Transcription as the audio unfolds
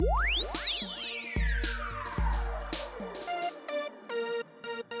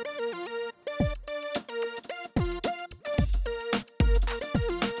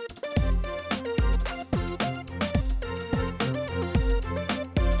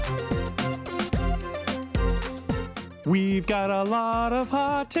We've got a lot of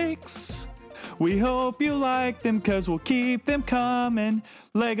hot takes. We hope you like them, cause we'll keep them coming.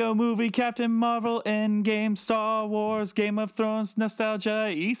 Lego Movie, Captain Marvel, Endgame, Star Wars, Game of Thrones,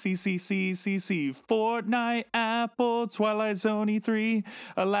 Nostalgia, ECCCCC, Fortnite, Apple, Twilight Zone E3,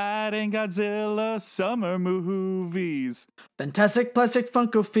 Aladdin, Godzilla, summer movies. Fantastic Plastic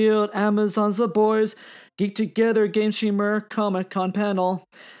Funko Field, Amazon's The Boys, Geek Together, Game Streamer, Comic-Con Panel,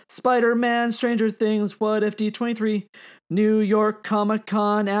 Spider-Man, Stranger Things, What If D23, New York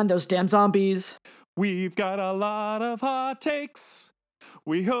Comic-Con, and those damn zombies. We've got a lot of hot takes.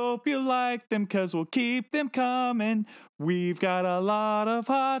 We hope you like them, cause we'll keep them coming. We've got a lot of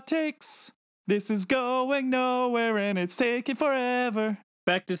hot takes. This is going nowhere and it's taking forever.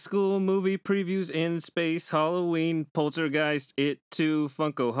 Back to school movie previews in space, Halloween, Poltergeist, It 2,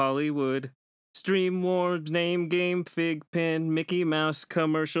 Funko Hollywood, Stream Wars, Name Game, Fig Pin, Mickey Mouse,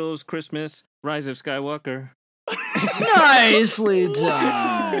 commercials, Christmas, Rise of Skywalker. Nicely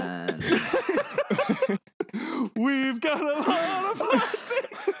done. We've got a lot of hot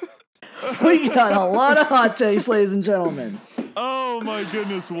takes. We got a lot of hot takes, ladies and gentlemen. Oh my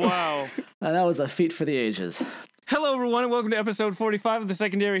goodness, wow. That was a feat for the ages. Hello, everyone, and welcome to episode 45 of the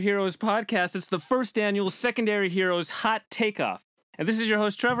Secondary Heroes podcast. It's the first annual Secondary Heroes Hot Takeoff. And this is your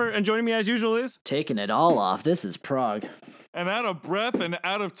host, Trevor, and joining me as usual is... Taking it all off, this is Prague. And out of breath and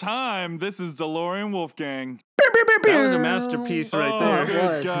out of time, this is DeLorean Wolfgang. That was a masterpiece right there. it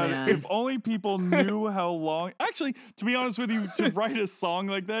was, God. man. If only people knew how long... Actually, to be honest with you, to write a song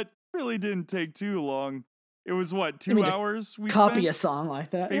like that really didn't take too long. It was, what, 2 hours we Copy spent? a song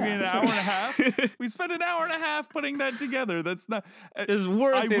like that? Maybe yeah. an hour and a half? We spent an hour and a half putting that together. That's not... It's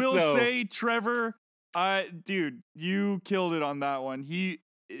worth I it, will though. say, Trevor, dude, you killed it on that one.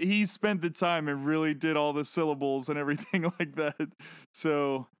 He spent the time and really did all the syllables and everything like that.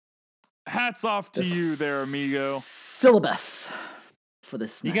 So, hats off to you there, amigo. Syllabus for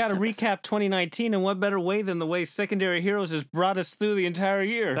this. You got to recap 2019, and what better way than the way Secondary Heroes has brought us through the entire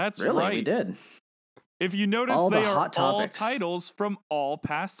year? That's Really, right. we did. If you notice, All the they are hot all topics. titles from all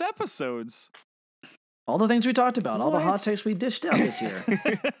past episodes. All the things we talked about, all the hot What? takes we dished out this year.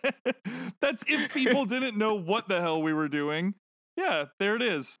 That's if people didn't know what the hell we were doing. Yeah, there it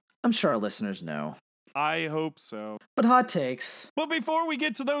is. I'm sure our listeners know. I hope so. But hot takes. But before we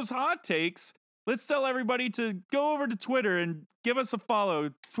get to those hot takes, let's tell everybody to go over to Twitter and give us a follow.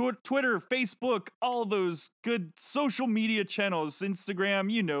 Twitter, Facebook, all those good social media channels,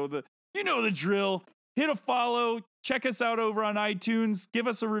 Instagram, you know the drill. Hit a follow, check us out over on iTunes, give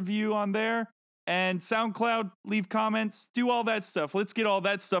us a review on there, and SoundCloud, leave comments, do all that stuff. Let's get all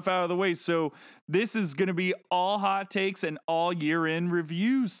that stuff out of the way. So this is going to be all hot takes and all year-end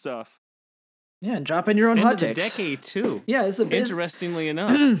review stuff. Yeah, and drop in your own End hot of the takes. decade, too. Yeah, it's Interestingly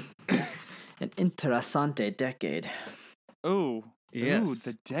enough. an interessante decade. Oh, Yes. ooh,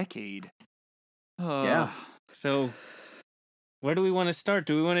 the decade. Yeah. So, where do we want to start?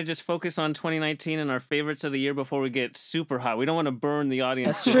 Do we want to just focus on 2019 and our favorites of the year before we get super hot? We don't want to burn the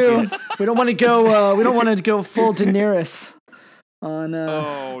audience. That's true. We don't want to go. We don't want to go full Daenerys on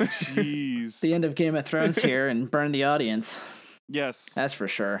Oh, jeez. the end of Game of Thrones here and burn the audience. Yes. That's for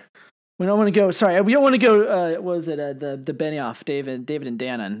sure. We don't want to go. Sorry, we don't want to go. Was it the Benioff, David and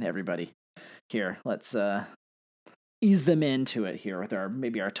Dan on everybody here? Let's ease them into it here with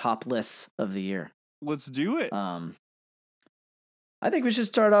maybe our top lists of the year. Let's do it. I think we should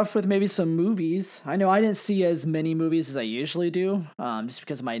start off with maybe some movies. I know I didn't see as many movies as I usually do, just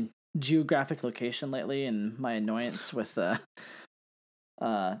because of my geographic location lately and my annoyance with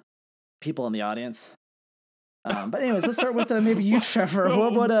people in the audience. But anyways, let's start with maybe you, Trevor.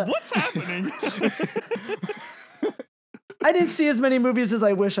 What's happening? I didn't see as many movies as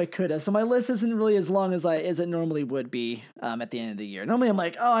I wish I could have, so my list isn't really as long as it normally would be at the end of the year. Normally, I'm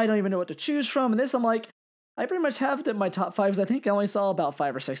like, oh, I don't even know what to choose from, and this I'm like, I pretty much have my top fives. I think I only saw about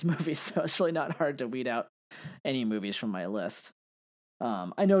 5 or 6 movies, so it's really not hard to weed out any movies from my list.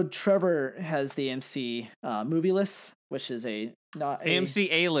 I know Trevor has the AMC movie list, which is AMC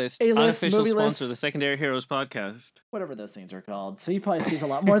A-List, A-list unofficial movie sponsor list. of the Secondary Heroes podcast. Whatever those things are called. So he probably sees a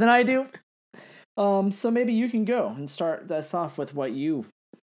lot more than I do. So maybe you can go and start us off with what you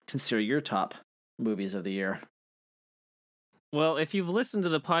consider your top movies of the year. Well, if you've listened to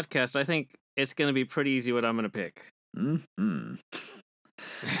the podcast, I think it's going to be pretty easy what I'm going to pick. Mm-hmm.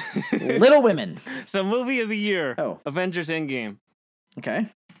 Little Women. So, movie of the year, Oh. Avengers Endgame. Okay.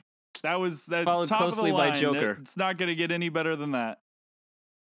 That was that Followed top closely of the by line. Joker. It's not going to get any better than that.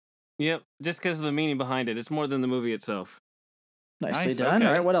 Yep, just because of the meaning behind it. It's more than the movie itself. Nicely Nice, done. okay.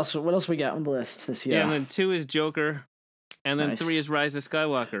 All right, what else we got on the list this year? Yeah, and then 2 is Joker. And then Nice. 3 is Rise of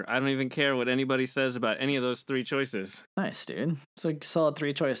Skywalker. I don't even care what anybody says about any of those 3 choices. Nice, dude. So solid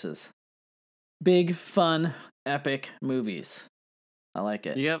 3 choices. Big, fun, epic movies. I like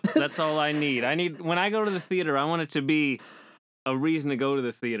it. Yep, that's all I need. When I go to the theater, I want it to be a reason to go to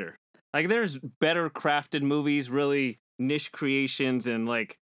the theater. Like, there's better crafted movies, really niche creations, and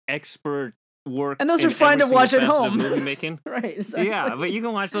like expert work. And those in are fine every to watch single at facet of home. movie making. Right. Exactly. Yeah, but you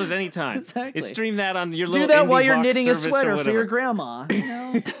can watch those anytime. Exactly. You stream that on your Do little that indie while you're box knitting a service or sweater for your whatever. grandma. You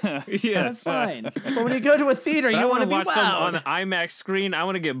know? That's Yes. fine. But when you go to a theater, But you I want to wanna be watch some wowed. on an IMAX screen. I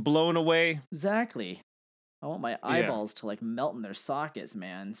want to get blown away. Exactly. I want my eyeballs to like melt in their sockets,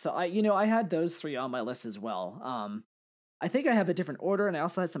 man. So I had those 3 on my list as well. I think I have a different order, and I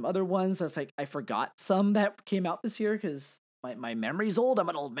also had some other ones. That's like I forgot some that came out this year because my memory's old. I'm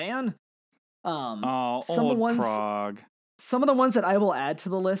an old man. Oh, some old ones, Prague. Some of the ones that I will add to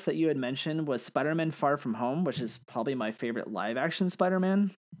the list that you had mentioned was Spider-Man: Far From Home, which is probably my favorite live-action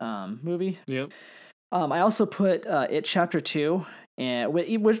Spider-Man movie. Yep. I also put It Chapter 2, and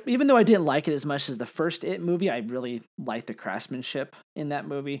even though I didn't like it as much as the first It movie, I really liked the craftsmanship in that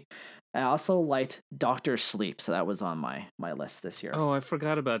movie. I also liked Doctor Sleep, so that was on my list this year. Oh, I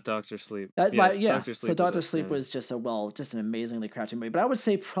forgot about Doctor Sleep. Yes, Dr. Sleep so Doctor was Sleep was just an amazingly crafted movie. But I would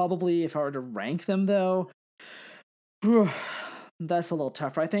say probably if I were to rank them though, that's a little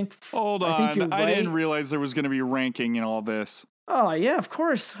tougher. I think. Hold I think on. you're I didn't right. realize there was going to be ranking in all this. Oh yeah, of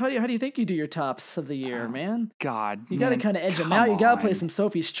course. How do you think you do your tops of the year, man? God. You got to man, kind of edge them come out. You got to play on. some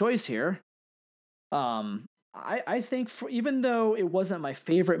Sophie's Choice here. I think even though it wasn't my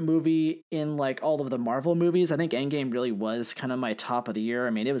favorite movie in like all of the Marvel movies, I think Endgame really was kind of my top of the year. I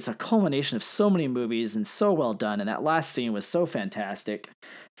mean, it was a culmination of so many movies and so well done, and that last scene was so fantastic.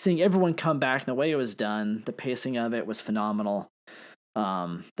 Seeing everyone come back and the way it was done, the pacing of it was phenomenal.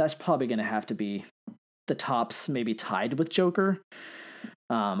 That's probably going to have to be the tops, maybe tied with Joker.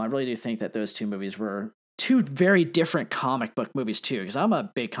 I really do think that those 2 movies were 2 very different comic book movies too, because I'm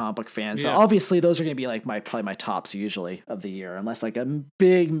a big comic book fan. So obviously those are going to be like probably my tops usually of the year, unless like a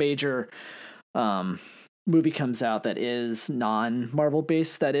big major movie comes out that is non-Marvel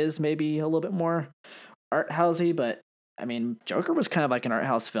based, that is maybe a little bit more art housey. But I mean, Joker was kind of like an art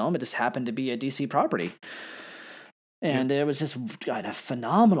house film. It just happened to be a DC property. And it was just got a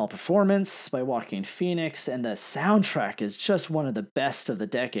phenomenal performance by Joaquin Phoenix, and the soundtrack is just one of the best of the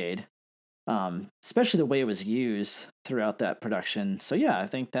decade. Especially the way it was used throughout that production. So yeah, I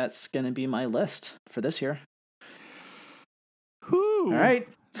think that's going to be my list for this year. Whew. All right.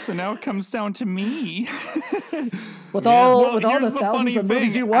 So now it comes down to me. With all Well, the here's thousands funny of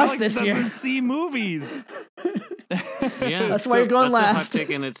movies thing. you watched Alex this year. doesn't see movies. Yeah, That's why you're going that's last. a hot take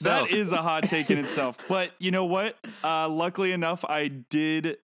in itself. That is a hot take in itself. But you know what? Luckily enough, I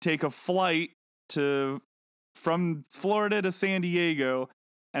did take a flight from Florida to San Diego,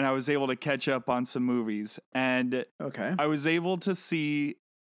 and I was able to catch up on some movies. And Okay. I was able to see,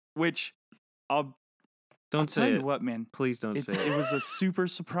 which I'll Don't tell say you it. what, man. Please don't say It it. was a super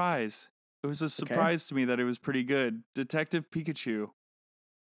surprise. It was a surprise to me that it was pretty good. Detective Pikachu.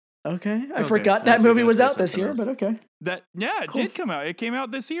 Okay. I Okay, forgot I that thought you were movie gonna was say out this something year, else. but okay. It Cool. did come out. It came out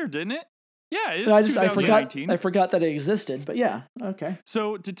this year, didn't it? Yeah, it's No, I 2019. forgot that it existed, but yeah. Okay.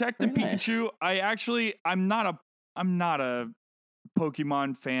 So Detective Very nice. Pikachu, I'm not a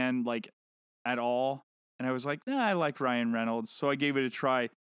Pokemon fan like at all. And I was like, nah, I like Ryan Reynolds. So I gave it a try.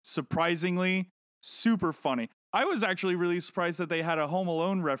 Surprisingly, super funny. I was actually really surprised that they had a Home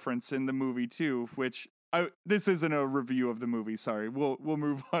Alone reference in the movie too, which this isn't a review of the movie. Sorry. We'll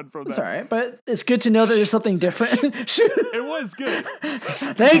move on from It's that. all right, but it's good to know that there's something different. It was good.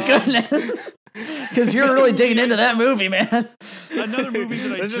 Thank goodness. Because you're really digging into that movie, man. Another movie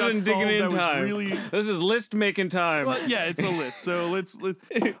that I This just isn't saw digging in that was time. really This is list making time. well, yeah, it's a list. So let's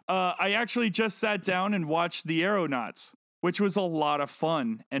I actually just sat down and watched The Aeronauts, which was a lot of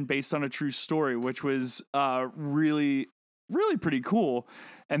fun and based on a true story, which was really pretty cool.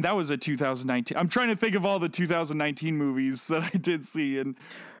 And that was a 2019. I'm trying to think of all the 2019 movies that I did see, and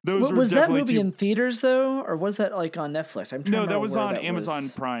those were Was that definitely movie in theaters though, or was that like on Netflix? I'm trying to No, that remember was where on that Amazon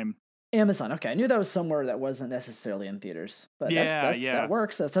was. Prime. Amazon. Okay, I knew that was somewhere that wasn't necessarily in theaters, but Yeah. that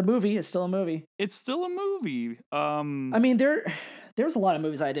works. That's a movie. It's still a movie. It's still a movie. I mean, there's a lot of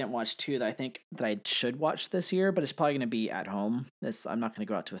movies I didn't watch too that I think that I should watch this year, but it's probably going to be at home. I'm not going to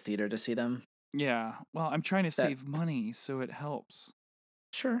go out to a theater to see them. Yeah. Well, I'm trying to save money, so it helps.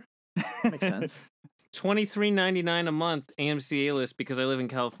 Sure, makes sense. $23.99 a month AMC A-list because I live in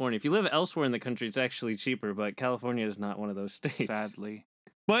California. If you live elsewhere in the country, it's actually cheaper, but California is not one of those states. Sadly.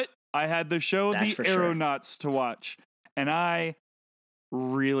 But I had the show That's The for sure. Aeronauts to watch, and I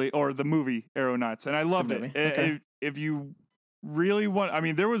really, or the movie Aeronauts, and I loved The it. movie, okay. if you really want, I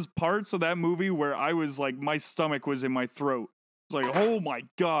mean, there was parts of that movie where I was like, my stomach was in my throat. It's like, oh my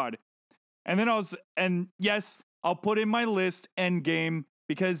God. And then and yes, I'll put in my list Endgame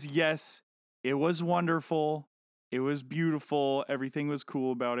because yes, it was wonderful. It was beautiful. Everything was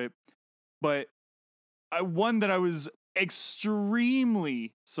cool about it. But one that I was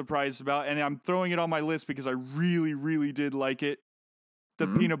extremely surprised about, and I'm throwing it on my list because I really, really did like it. The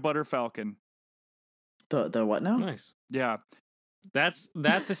Peanut Butter Falcon. The what now? Nice. Yeah. That's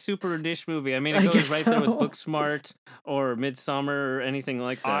a super dish movie. I mean, it goes right there with Booksmart or Midsummer or anything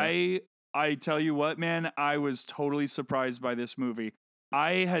like that. I tell you what, man, I was totally surprised by this movie.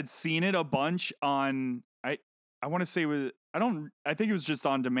 I had seen it a bunch on I want to say I think it was just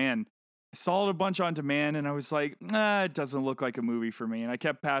on demand. I saw it a bunch on demand and I was like, it doesn't look like a movie for me. And I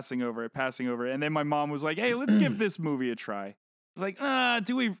kept passing over it. And then my mom was like, hey, let's give this movie a try. I was like,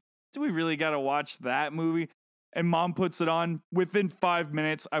 do we really got to watch that movie? And mom puts it on. Within 5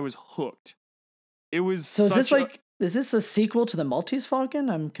 minutes, I was hooked. It was so is this a sequel to the Maltese Falcon?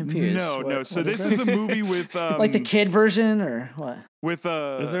 I'm confused. No. So this is a movie with like the kid version or what? With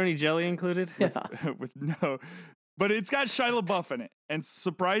is there any jelly included? Yeah. With no. But it's got Shia LaBeouf in it. And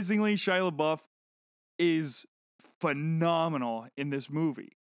surprisingly, Shia LaBeouf is phenomenal in this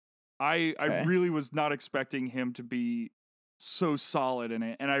movie. I really was not expecting him to be so solid in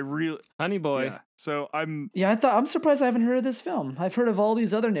it. And I really... Honey Boy. Yeah. So I'm surprised I haven't heard of this film. I've heard of all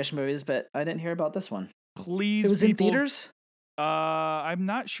these other niche movies, but I didn't hear about this one. Please, it was in theaters? I'm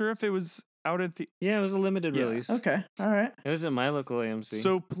not sure if it was out at the... Yeah, it was a limited release. Okay, all right. It was at my local AMC.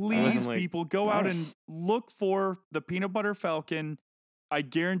 So please, people, go out and look for the Peanut Butter Falcon. I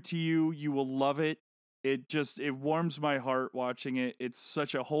guarantee you will love it. It warms my heart watching it. It's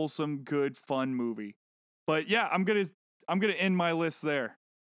such a wholesome, good, fun movie. But yeah, I'm gonna end my list there.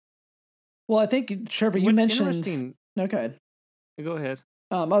 Well, I think Trevor, you mentioned. Interesting. No, go ahead. Go ahead.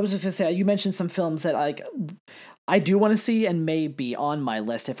 I was just gonna say you mentioned some films that I do want to see and may be on my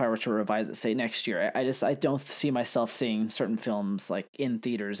list if I were to revise it, say next year. I don't see myself seeing certain films like in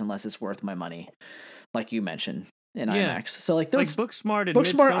theaters unless it's worth my money, like you mentioned in IMAX. So like those Booksmart and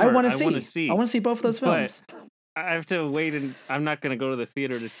Booksmart, I want to see. I want to see both of those films. But I have to wait, and I'm not going to go to the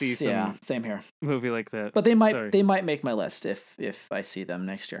theater to see some same here movie like that. But they might make my list if I see them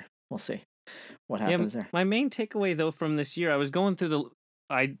next year. We'll see what happens there. My main takeaway though from this year, I was going through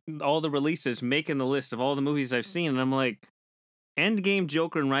all the releases, making the list of all the movies I've seen, and I'm like, Endgame,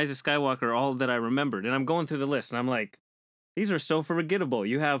 Joker, and Rise of Skywalker are all that I remembered. And I'm going through the list, and I'm like, these are so forgettable.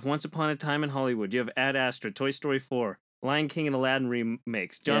 You have Once Upon a Time in Hollywood. You have Ad Astra, Toy Story 4, Lion King and Aladdin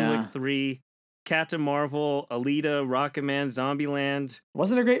remakes, John Wick 3, Captain Marvel, Alita, Rocketman, Zombieland.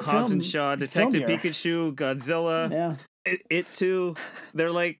 Wasn't a great Hobbs film. and Shaw, Detective Pikachu, Godzilla. Yeah. It too. They're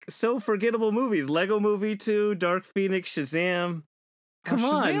like so forgettable movies. Lego Movie 2, Dark Phoenix, Shazam. Come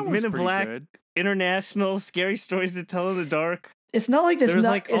on, Men in Black, good. International, Scary Stories to Tell in the Dark. It's not like this. It's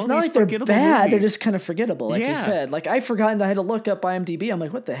not like they're bad. Movies. They're just kind of forgettable, like you said. Like I've forgotten. I had to look up IMDb. I'm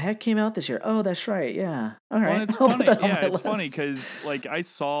like, what the heck came out this year? Oh, that's right. Yeah. All right. Well, it's funny. Yeah, it's funny because like I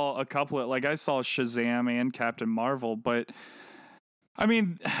saw a couple of I saw Shazam and Captain Marvel, but I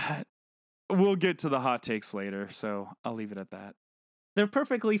mean, we'll get to the hot takes later, so I'll leave it at that. They're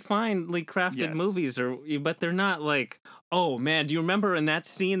perfectly finely crafted movies, but they're not like, oh man, do you remember in that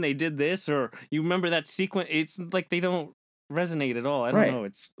scene they did this, or you remember that sequence? It's like they don't resonate at all. I don't know.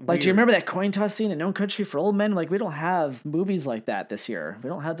 It's like, do you remember that coin toss scene in No Country for Old Men? Like, we don't have movies like that this year. We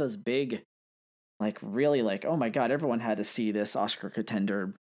don't have those big, like really like, oh my god, everyone had to see this Oscar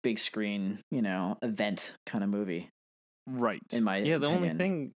contender, big screen, event kind of movie. Right. In my the opinion. only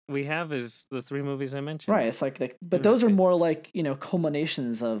thing we have is the three movies I mentioned. Right. It's like but those are more like,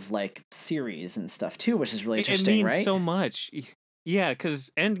 culminations of like series and stuff too, which is really interesting, it means right? so much. Yeah,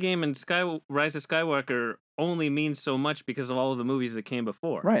 because Endgame and Rise of Skywalker only means so much because of all of the movies that came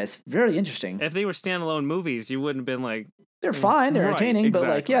before. Right. It's very interesting. If they were standalone movies, you wouldn't have been like, they're fine, they're entertaining, but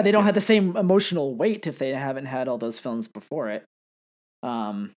like, they don't have the same emotional weight if they haven't had all those films before it.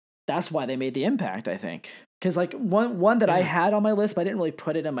 That's why they made the impact, I think. Because like one that I had on my list, but I didn't really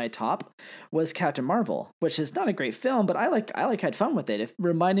put it in my top, was Captain Marvel, which is not a great film, but I had fun with it. It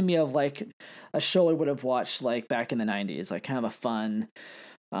reminded me of like a show I would have watched like back in the 90s, like kind of a fun,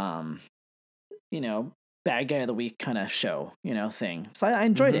 bad guy of the week kind of show, thing. So I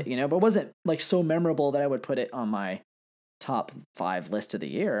enjoyed it, but it wasn't like so memorable that I would put it on my top 5 list of the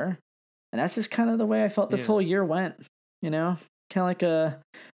year. And that's just kind of the way I felt this whole year went, kind of like an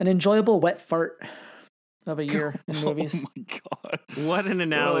enjoyable wet fart of a year in movies. Oh my god. What an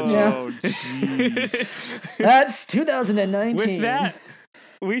analogy. Oh, jeez. That's 2019. With that,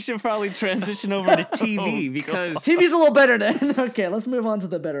 we should probably transition over to TV Oh, because TV's a little better then. Okay, let's move on to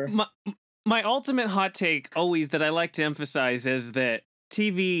the better. my ultimate hot take always that I like to emphasize is that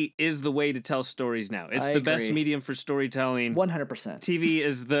TV is the way to tell stories now. It's I the best agree. medium for storytelling. 100%. TV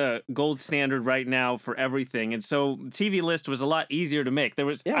is the gold standard right now for everything, and so TV list was a lot easier to make. I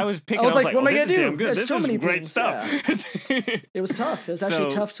was picking. I was like, like, what am I this gonna is do? damn good. There's This so is many great things, stuff. It was tough. It was actually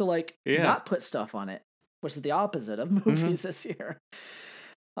So, tough to like yeah. not put stuff on it, which is the opposite of movies this year.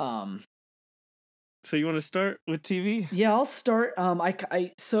 So you want to start with TV? Yeah, I'll start.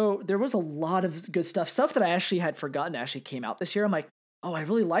 So there was a lot of good stuff that I actually had forgotten actually came out this year. I'm like, oh, I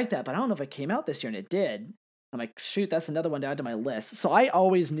really like that, but I don't know if it came out this year, and it did. I'm like, shoot, that's another one to add to my list. So I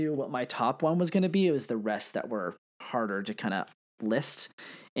always knew what my top one was going to be. It was the rest that were harder to kind of list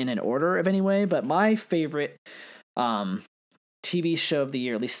in an order of any way. But my favorite TV show of the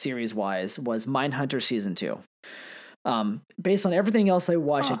year, at least series-wise, was Mindhunter Season 2. Based on everything else I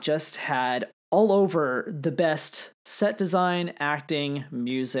watched, it just had all over the best set design, acting,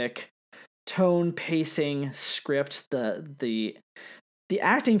 music, tone, pacing, script, the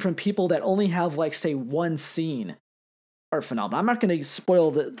acting from people that only have like say one scene are phenomenal. I'm not going to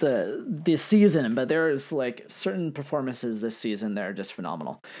spoil the season, but there's like certain performances this season that are just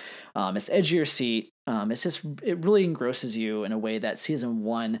phenomenal. It's edge of your seat. It really engrosses you in a way that season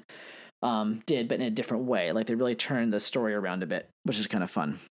 1 did, but in a different way. Like they really turned the story around a bit, which is kind of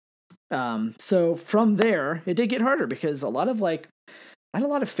fun. So from there, it did get harder because I had a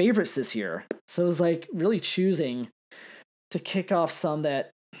lot of favorites this year. So it was like really choosing to kick off some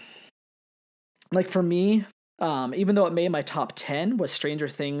that, like for me, even though it made my top 10, was Stranger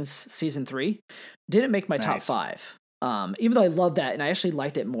Things season 3, didn't make my top 5. Even though I loved that, and I actually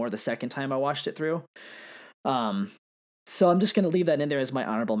liked it more the second time I watched it through. So I'm just going to leave that in there as my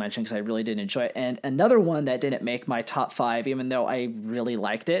honorable mention because I really did enjoy it. And another one that didn't make my top 5, even though I really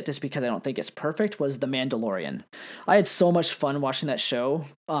liked it, just because I don't think it's perfect, was The Mandalorian. I had so much fun watching that show,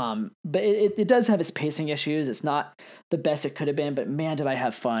 but it does have its pacing issues. It's not the best it could have been, but man, did I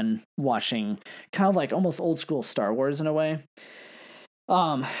have fun watching kind of like almost old school Star Wars in a way.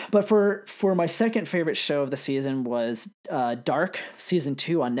 But for my second favorite show of the season was Dark Season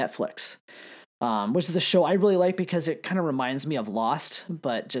 2 on Netflix. Which is a show I really like because it kind of reminds me of Lost,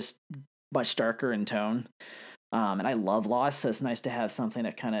 but just much darker in tone. And I love Lost, so it's nice to have something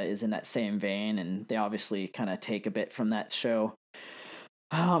that kind of is in that same vein, and they obviously kind of take a bit from that show.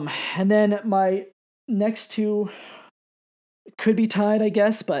 And then my next two could be tied, I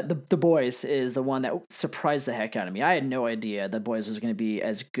guess, but The Boys is the one that surprised the heck out of me. I had no idea The Boys was going to be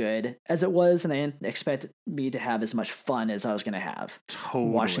as good as it was, and I didn't expect me to have as much fun as I was going to have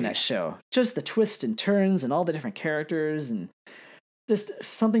watching that show. Just the twists and turns and all the different characters and just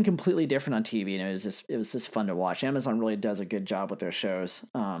something completely different on TV, and it was just fun to watch. Amazon really does a good job with their shows.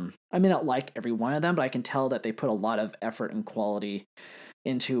 I may not like every one of them, but I can tell that they put a lot of effort and quality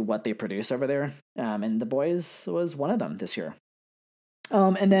into what they produce over there. And The Boys was one of them this year.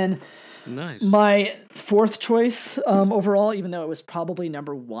 And then nice. My fourth choice overall, even though it was probably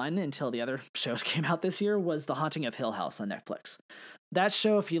number 1 until the other shows came out this year, was The Haunting of Hill House on Netflix. That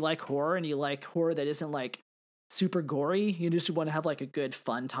show, if you like horror and you like horror that isn't like super gory, you just want to have like a good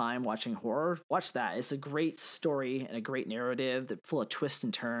fun time watching horror, watch that. It's a great story and a great narrative that's full of twists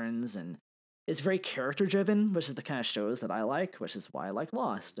and turns, and it's very character driven, which is the kind of shows that I like, which is why I like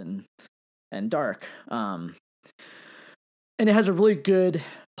Lost and Dark. And it has a really good,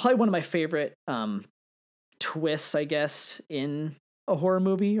 probably one of my favorite twists, I guess, in a horror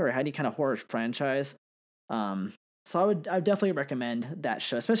movie or any kind of horror franchise. So I would definitely recommend that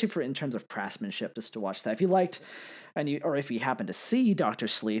show, especially in terms of craftsmanship, just to watch that. If you liked, or if you happen to see Dr.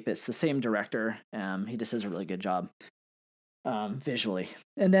 Sleep, it's the same director. He just does a really good job visually.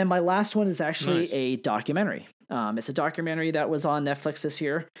 And then my last one is actually a documentary. It's a documentary that was on Netflix this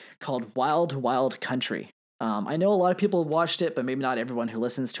year called Wild Wild Country. I know a lot of people have watched it, but maybe not everyone who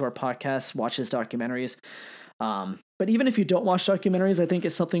listens to our podcast watches documentaries. But even if you don't watch documentaries, I think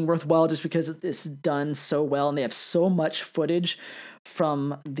it's something worthwhile just because it's done so well, and they have so much footage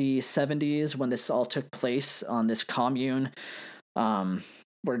from the 70s when this all took place on this commune,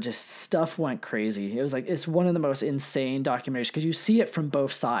 where just stuff went crazy. It was like, it's one of the most insane documentaries because you see it from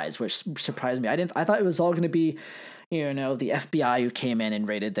both sides, which surprised me. I thought it was all going to be, the FBI who came in and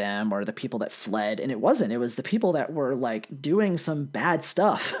raided them, or the people that fled, and it wasn't. It was the people that were like doing some bad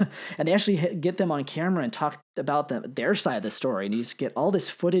stuff, and they actually get them on camera and talk about their side of the story, and you just get all this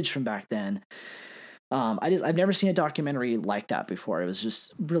footage from back then. I've never seen a documentary like that before. It was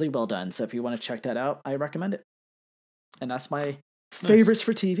just really well done. So if you want to check that out, I recommend it. And that's my favorites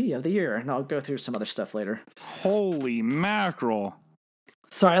for TV of the year, and I'll go through some other stuff later. Holy mackerel.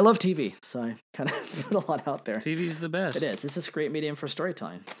 Sorry, I love TV, so I kind of put a lot out there. TV's the best. It is. This is a great medium for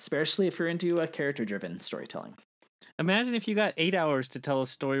storytelling, especially if you're into a character-driven storytelling. Imagine if you got 8 hours to tell a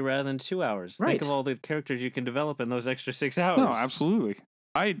story rather than 2 hours. Right. Think of all the characters you can develop in those extra 6 hours. No, absolutely.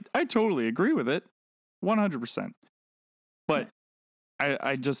 I totally agree with it, 100%. But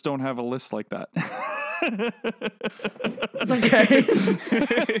I just don't have a list like that. It's okay.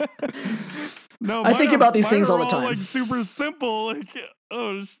 No, I think about these mine things are all the time. Like super simple. Like,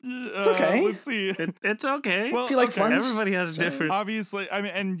 It's okay. Let's see. It's okay. Well, If you like fun, Everybody has Sure. different. Obviously, I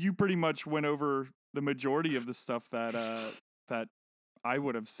mean, and you pretty much went over the majority of the stuff that that I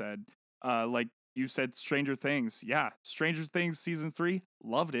would have said. Like you said, Stranger Things. Yeah, Stranger Things season 3,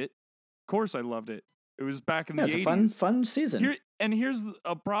 loved it. Of course, I loved it. It was back in Yeah, the it's 80s. a fun season. Here's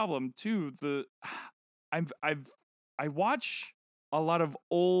a problem too. I watch a lot of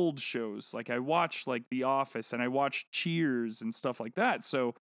old shows. Like I watch like The Office and I watch Cheers and stuff like that.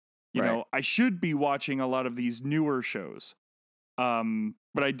 So, you Right. know, I should be watching a lot of these newer shows.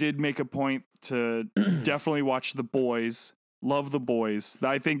 But I did make a point to definitely watch The Boys. Love The Boys.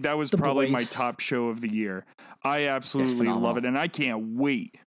 I think that was The probably my Boys. top show of the year. I absolutely love phenomenal. it, and I can't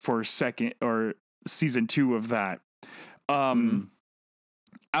wait for season 2 of that.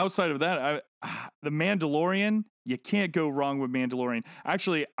 Outside of that, The Mandalorian, you can't go wrong with Mandalorian.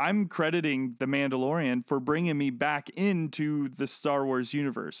 Actually, I'm crediting The Mandalorian for bringing me back into the Star Wars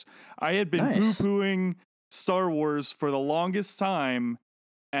universe. I had been Nice. poo-pooing Star Wars for the longest time,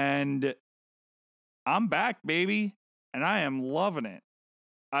 and I'm back, baby, and I am loving it.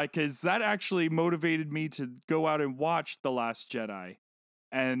 Because that actually motivated me to go out and watch The Last Jedi.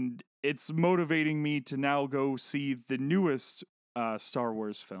 And it's motivating me to now go see the newest Star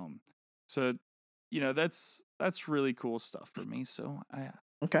Wars film. So, you know, that's really cool stuff for me. So,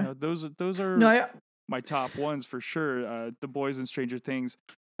 Okay. you know, those are No, my top ones for sure. The Boys and Stranger Things.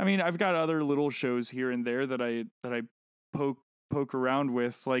 I mean, I've got other little shows here and there that I poke around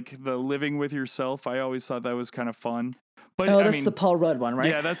with, like the Living with Yourself. I always thought that was kind of fun. But oh, I that's mean, the Paul Rudd one, right?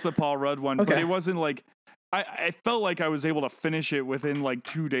 yeah, that's the Paul Rudd one. But Okay. it wasn't like I felt like I was able to finish it within like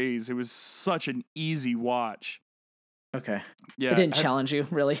 2 days. It was such an easy watch. Okay. Yeah, It didn't challenge you,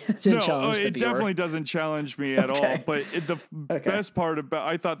 really. It didn't challenge the it viewer. definitely doesn't challenge me at all. Okay. But the Okay. best part about,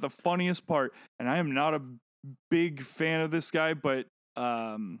 I thought the funniest part, and I am not a big fan of this guy, but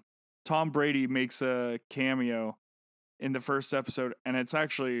Tom Brady makes a cameo in the first episode, and it's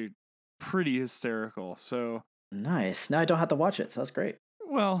actually pretty hysterical. So, Nice. Now I don't have to watch it, so that's great.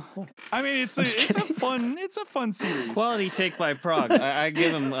 well, Cool. I mean, it's I'm a just kidding. fun series. Quality take by Prague. I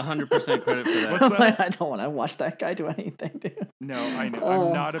give him 100% credit for that. What's that? I don't want to watch that guy do anything, dude. No, I know. Oh.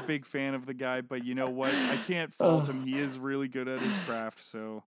 I'm not a big fan of the guy, but you know what? I can't fault Oh. him. He is really good at his craft.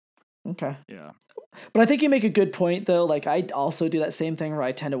 So, Okay. yeah. But I think you make a good point, though. Like, I also do that same thing where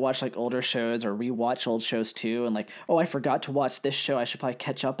I tend to watch, like, older shows or rewatch old shows, too. And, like, oh, I forgot to watch this show. I should probably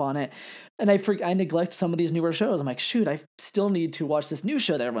catch up on it. And I neglect some of these newer shows. I'm like, shoot, I still need to watch this new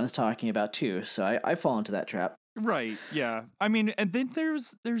show that everyone's talking about, too. So I fall into that trap. Right. Yeah. I mean, and then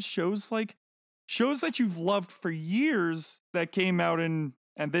there's shows that you've loved for years that came out and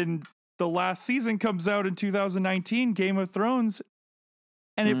then the last season comes out in 2019, Game of Thrones,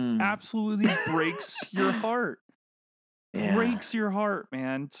 and it absolutely breaks your heart. Yeah. Breaks your heart,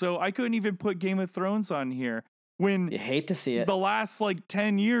 man. So I couldn't even put Game of Thrones on here when You hate to see it. the last like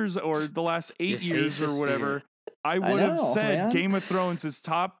 10 years or the last 8 You hate years to or see whatever, it. I would have know, said man. Game of Thrones is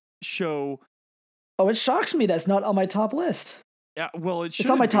top show. Oh, it shocks me that's not on my top list. Yeah, well, it should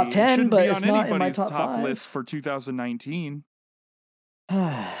on my top 10, shouldn't but be it's on not in my anybody's top top 5. list for 2019.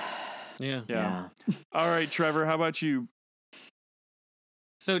 Yeah. Yeah. All right, Trevor, how about you?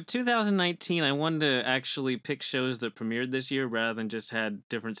 So 2019, I wanted to actually pick shows that premiered this year rather than just had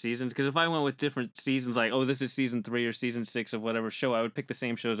different seasons. Because if I went with different seasons, like, oh, this is season 3 or season 6 of whatever show, I would pick the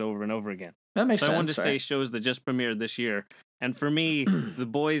same shows over and over again. That makes So sense. I wanted to say right? shows that just premiered this year. And for me, The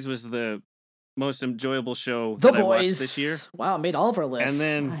Boys was the most enjoyable show The that I watched Boys. this year. Wow, it made all of our lists. And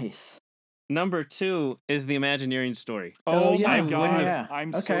then- Nice. Number 2 is The Imagineering Story. Oh, Oh, yeah. my I God. wouldn't- yeah.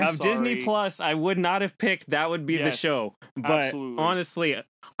 I'm Okay. so Of Disney sorry. Plus, I would not have picked that would be the Yes, show. But absolutely. honestly,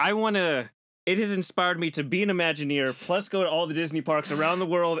 it has inspired me to be an Imagineer, plus go to all the Disney parks around the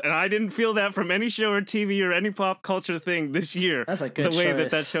world, and I didn't feel that from any show or TV or any pop culture thing this year. That's a good the way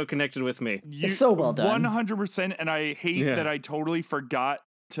that choice. show connected with me. It's so well done. 100%, and I hate Yeah. that I totally forgot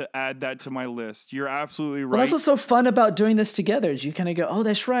to add that to my list. You're absolutely right. Well, that's what's so fun about doing this together is you kind of go, oh,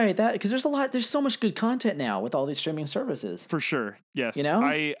 that's right, that because there's so much good content now with all these streaming services. For sure. Yes. You know?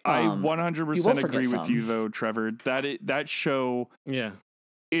 I you 100% won't forget agree with some. you though, Trevor. That show Yeah.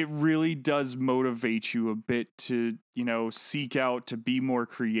 it really does motivate you a bit to, seek out to be more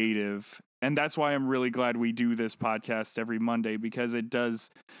creative. And that's why I'm really glad we do this podcast every Monday, because it does,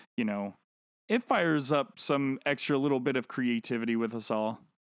 it fires up some extra little bit of creativity with us all.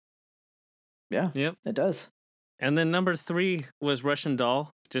 Yeah. Yep. It does. And then number 3 was Russian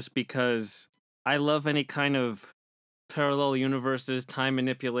Doll, just because I love any kind of parallel universes, time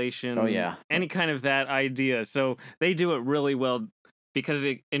manipulation. Oh, yeah. Any kind of that idea. So they do it really well because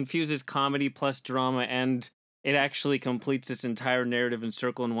it infuses comedy plus drama, and it actually completes this entire narrative and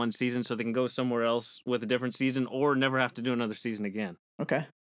circle in one season, so they can go somewhere else with a different season or never have to do another season again. Okay.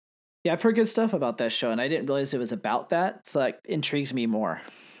 Yeah, I've heard good stuff about that show, and I didn't realize it was about that, so that intrigues me more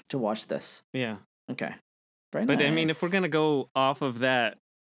to watch this. Yeah. Okay. Very But nice. I mean, if we're going to go off of that,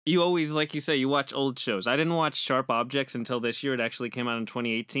 you always, like you say, you watch old shows. I didn't watch Sharp Objects until this year. It actually came out in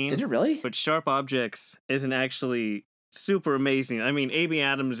 2018. Did it really? But Sharp Objects isn't actually super amazing. I mean, Amy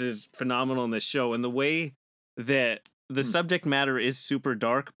Adams is phenomenal in this show, and the way that the subject matter is super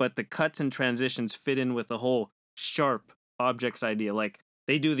dark, but the cuts and transitions fit in with the whole Sharp Objects idea. Like,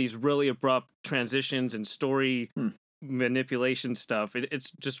 they do these really abrupt transitions and story manipulation stuff.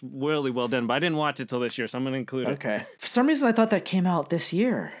 It's just really well done, but I didn't watch it till this year, so I'm going to include it. Okay. For some reason, I thought that came out this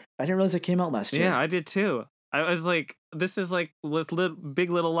year. I didn't realize it came out last year. Yeah, I did too. I was like, this is like with Big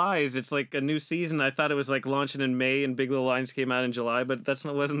Little Lies. It's like a new season. I thought it was like launching in May and Big Little Lies came out in July, but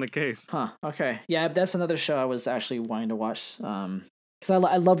wasn't the case. Huh. Okay. Yeah, that's another show I was actually wanting to watch. Because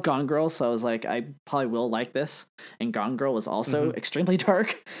I love Gone Girl, so I was like, I probably will like this. And Gone Girl was also extremely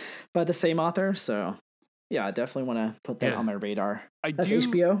dark by the same author, so yeah, I definitely want to put that on my radar. That's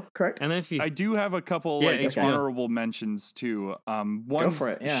HBO, correct? And then if you, I do have a couple honorable mentions too. One Go for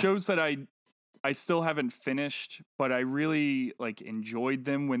it, yeah. shows that I still haven't finished, but I really enjoyed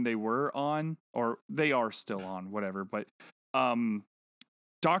them when they were on, or they are still on, whatever. But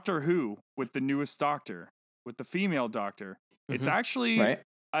Doctor Who, with the newest Doctor, with the female Doctor, it's actually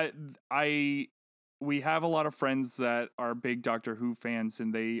we have a lot of friends that are big Doctor Who fans,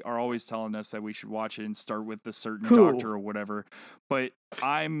 and they are always telling us that we should watch it and start with the certain Doctor or whatever. But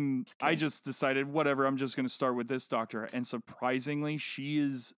I just decided, whatever, I'm just going to start with this Doctor. And surprisingly, she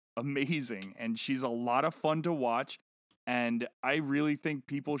is amazing, and she's a lot of fun to watch. And I really think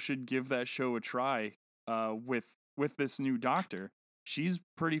people should give that show a try with this new Doctor. She's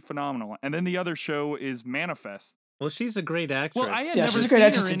pretty phenomenal. And then the other show is Manifest. Well, she's a great actress. Well, I had never seen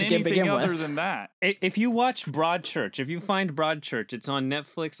her in anything other than that. If you watch Broadchurch, if you find Broadchurch, it's on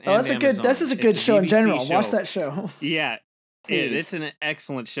Netflix and Amazon. This is a good show in general. Watch that show. Yeah, it's an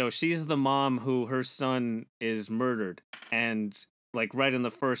excellent show. She's the mom who her son is murdered, and like right in the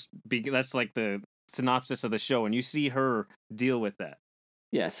first, that's like the synopsis of the show, and you see her deal with that.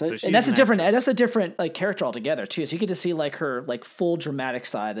 Yeah, so and that's a different like character altogether too. So you get to see like her like full dramatic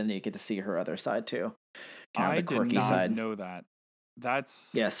side, and then you get to see her other side too. I did not know that.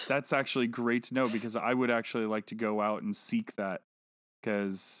 That's actually great to know, because I would actually like to go out and seek that,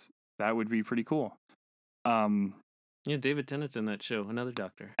 because that would be pretty cool. Yeah, David Tennant's in that show, another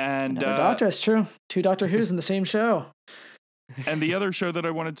Doctor. And another Doctor, it's true. 2 Doctor Who's in the same show. And the other show that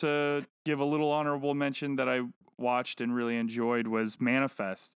I wanted to give a little honorable mention that I watched and really enjoyed was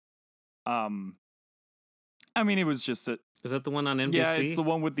Manifest. I mean, it was just Is that the one on NBC? Yeah, it's the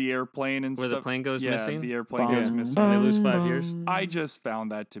one with the airplane and where stuff. the plane goes missing? Yeah, the airplane goes missing. And they lose 5 years? I just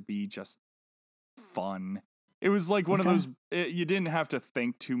found that to be just fun. It was like one of those, you didn't have to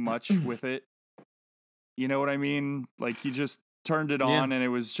think too much with it. You know what I mean? Like, you just turned it on and it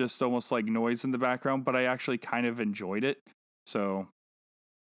was just almost like noise in the background, but I actually kind of enjoyed it. So,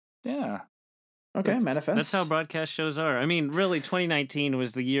 yeah. Okay, Manifest. That's how broadcast shows are. I mean, really, 2019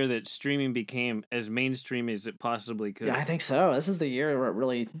 was the year that streaming became as mainstream as it possibly could. Yeah, I think so. This is the year where it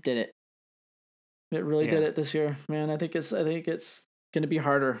really did it. It really did it this year, man. I think it's going to be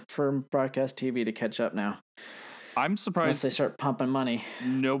harder for broadcast TV to catch up now. I'm surprised once they start pumping money.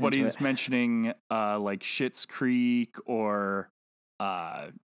 Nobody's mentioning like Schitt's Creek or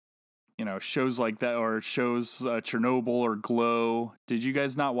shows like that, or shows Chernobyl or Glow. Did you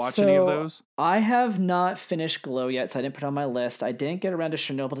guys not watch any of those? I have not finished Glow yet, so I didn't put it on my list. I didn't get around to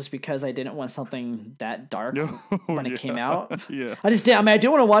Chernobyl just because I didn't want something that dark when it came out. Yeah, I just did. I mean, I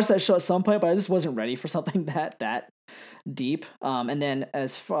do want to watch that show at some point, but I just wasn't ready for something that deep. And then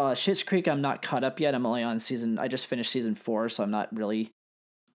as for Schitt's Creek, I'm not caught up yet. I'm only on I just finished season 4, so I'm not really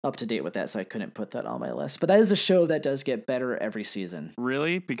up to date with that, so I couldn't put that on my list. But that is a show that does get better every season.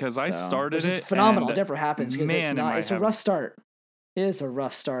 Really? Because I started it. It's phenomenal. It never happens because it's a rough start. It is a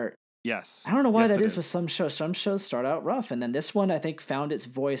rough start. Yes. I don't know why that is with some shows. Some shows start out rough, and then this one I think found its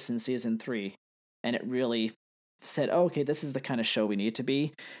voice in season 3, and it really said, oh, okay, this is the kind of show we need to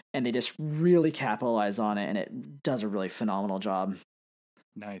be, and they just really capitalize on it, and it does a really phenomenal job.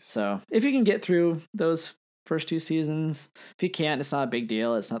 Nice. So if you can get through those first 2 seasons, if you can't, it's not a big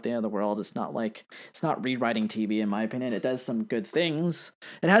deal. It's not the end of the world. It's not rewriting TV, in my opinion. It does some good things.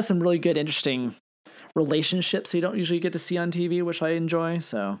 It has some really good, interesting relationships you don't usually get to see on TV, which I enjoy.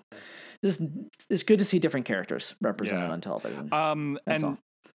 So it's good to see different characters represented on television. That's all.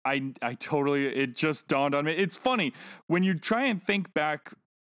 I totally, it just dawned on me. It's funny when you try and think back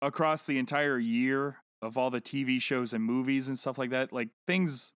across the entire year of all the TV shows and movies and stuff like that, like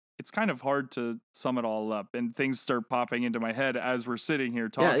things, it's kind of hard to sum it all up, and things start popping into my head as we're sitting here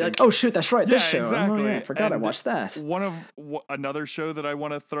talking. Yeah, like, oh shoot, that's right, this show. Exactly. Oh, yeah, I forgot I watched that. Another show that I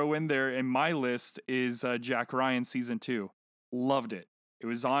want to throw in there in my list is Jack Ryan season 2. Loved it. It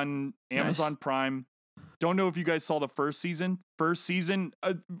was on Amazon Prime. Don't know if you guys saw the first season.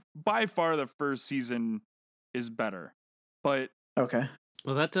 By far the first season is better. But okay.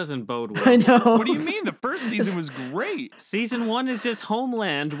 Well, that doesn't bode well. I know. What do you mean? The first season was great. Season 1 is just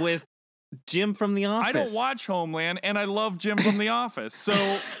Homeland with Jim from The Office. I don't watch Homeland, and I love Jim from The Office,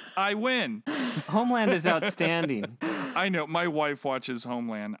 so I win. Homeland is outstanding. I know. My wife watches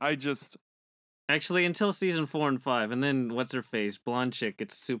Homeland. Actually, until season 4 and 5, and then what's her face? Blonde chick.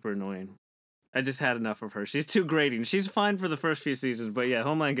 It's super annoying. I just had enough of her. She's too grating. She's fine for the first few seasons, but yeah,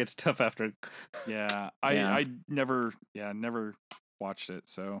 Homeland gets tough after. Yeah, I never watched it,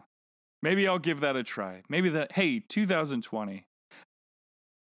 so maybe I'll give that a try. Maybe 2020.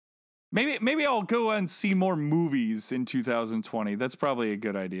 Maybe I'll go and see more movies in 2020. That's probably a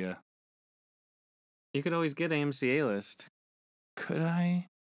good idea. You could always get AMC A-List. Could I?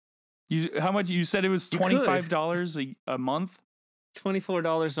 How much? You said it was $25 a month?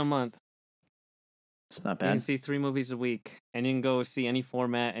 $24 a month. It's not You bad. can see 3 movies a week, and you can go see any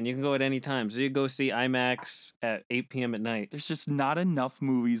format, and you can go at any time. So you go see IMAX at 8 p.m. at night. There's just not enough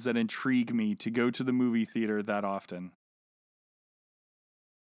movies that intrigue me to go to the movie theater that often.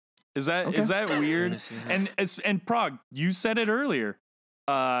 Is that weird? And Prague, you said it earlier.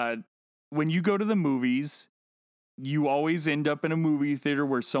 When you go to the movies, you always end up in a movie theater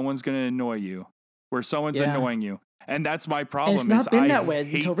where someone's going to annoy you, where someone's annoying you, and that's my problem. And it's not been that way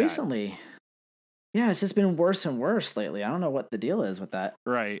until recently. Yeah, it's just been worse and worse lately. I don't know what the deal is with that.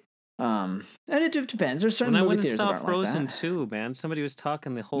 Right. And it depends. There's certain when I movie went and theaters saw that aren't Frozen like that. 2, man, somebody was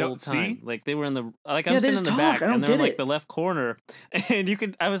talking the whole time. See? Like they were in the I'm they sitting in just the talk. back, I don't and they're in get like it. the left corner,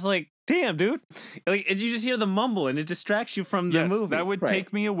 and I was like, damn, dude, like, and you just hear the mumble, and it distracts you from the movie. That would Right.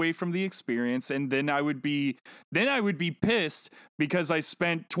 take me away from the experience, and then I would be pissed because I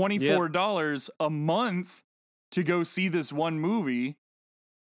spent $24 a month to go see this one movie.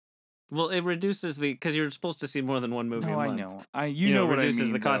 Well, it reduces because you're supposed to see more than one movie. No, a I month. know. You know it what I reduces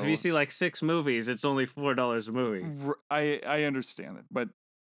mean, the cost. though. If you see like 6 movies, it's only $4 a movie. I understand it, but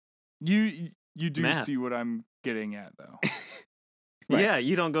you do Math. see what I'm getting at, though. Right. Yeah,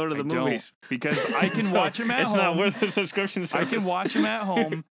 you don't go to the movies because I can So watch them at it's home. not worth the subscription I service. can watch them at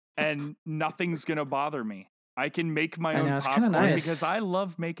home, and nothing's gonna bother me. I can make my I know, own it's kinda popcorn nice. because I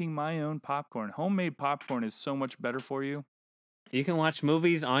love making my own popcorn. Homemade popcorn is so much better for you. You can watch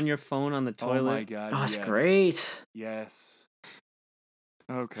movies on your phone on the toilet. Oh my god! Oh, it's yes. great. Yes.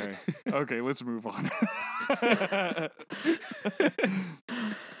 Okay. Okay, let's move on.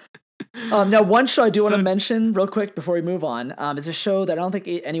 Now, one show I do want So- to mention real quick before we move on. It's a show that I don't think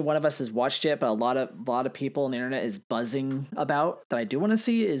any one of us has watched yet, but a lot of people on the internet is buzzing about that I do want to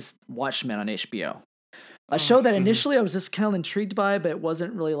see is Watchmen on HBO. A show that initially I was just kind of intrigued by, but it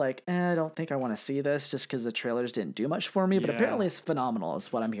wasn't really like, I don't think I want to see this just because the trailers didn't do much for me. But Yeah. apparently it's phenomenal,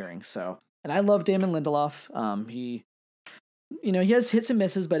 is what I'm hearing. So, and I love Damon Lindelof. He has hits and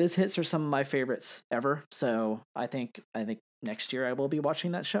misses, but his hits are some of my favorites ever. So I think next year I will be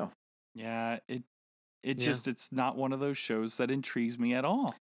watching that show. Yeah, it's Yeah. just it's not one of those shows that intrigues me at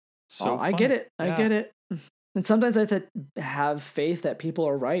all. So I get fun. it. I Yeah. get it. And sometimes I have to have faith that people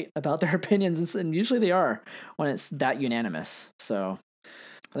are right about their opinions, and usually they are when it's that unanimous. So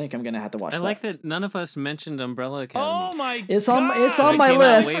I think I'm gonna have to watch I that. like that none of us mentioned Umbrella Academy. Oh my It's god! on It my came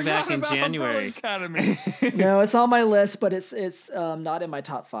out list. way I back forgot in about Umbrella January. Academy. No, it's on my list, but it's not in my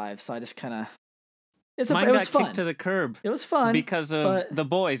top 5. So I just kind of it Mine was got fun. kicked to the curb It was fun because of but The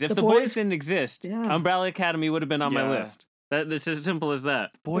Boys. If The The Boys Boys- didn't exist, Yeah. Umbrella Academy would have been on my Yeah. list. It's as simple as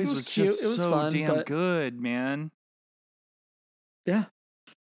that. Boys was was cute, just it was so fun, damn but- good, man. Yeah,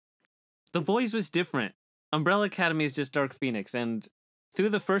 The Boys was different. Umbrella Academy is just Dark Phoenix, and through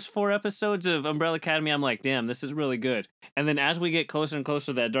the first 4 episodes of Umbrella Academy, I'm like, damn, this is really good. And then as we get closer and closer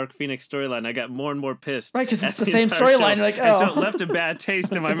to that Dark Phoenix storyline, I got more and more pissed. Right, 'cause at it's the same entire storyline, show. you're like, And so oh. it left a bad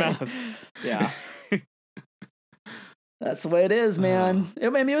taste in my mouth. yeah. That's the way it is, man. I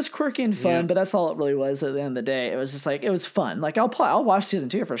mean, it was quirky and fun, Yeah. but that's all it really was at the end of the day. It was just like, it was fun. Like, I'll watch season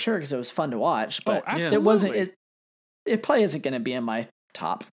 2 for sure because it was fun to watch, but absolutely. it wasn't, it probably isn't going to be in my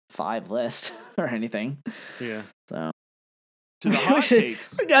top 5 list or anything. Yeah. So, To the hot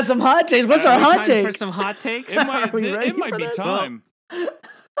takes. we got some hot takes. What's our Time hot take? for some hot takes? It might, Are we ready it might for be this? time.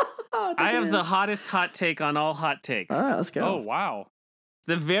 I have the hottest hot take on all hot takes. All right, let's go. Oh, wow.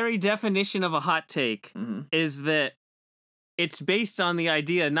 The very definition of a hot take Mhm. is that it's based on the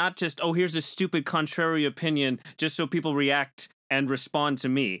idea, not just, oh, here's a stupid contrary opinion just so people react and respond to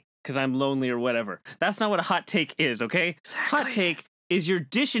me because I'm lonely or whatever. That's not what a hot take is, okay? Hot take is you're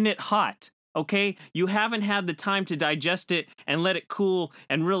dishing it hot, okay? You haven't had the time to digest it and let it cool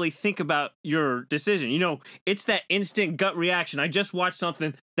and really think about your decision. You know, it's that instant gut reaction. I just watched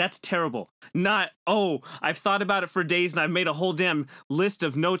something, that's terrible. Not, oh, I've thought about it for days and I've made a whole damn list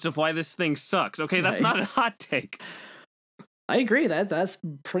of notes of why this thing sucks, okay? That's not a Nice. hot take. I agree. That's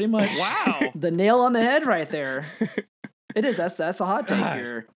pretty much Wow. the nail on the head right there. It is. That's a hot take.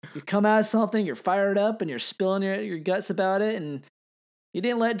 Gosh. You come out of something, you're fired up, and you're spilling your guts about it, and you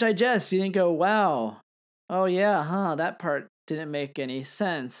didn't let it digest. You didn't go, wow, oh yeah, huh? That part didn't make any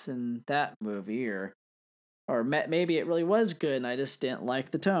sense in that movie, or maybe it really was good, and I just didn't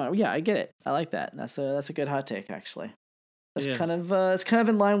like the tone. Yeah, I get it. I like that. That's a good hot take, actually. That's Yeah. kind of it's kind of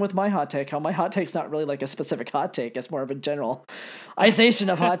in line with my hot take. How my hot take's not really like a specific hot take; it's more of a generalization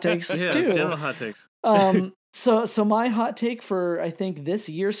of hot takes Yeah, too. general hot takes. So my hot take for I think this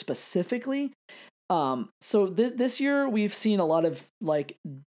year specifically, so this year we've seen a lot of like,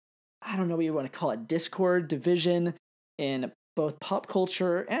 I don't know what you want to call it, discord, division in both pop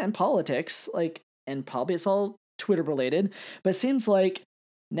culture and politics, like, and probably it's all Twitter related, but it seems like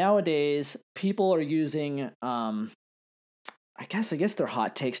nowadays people are using I guess they're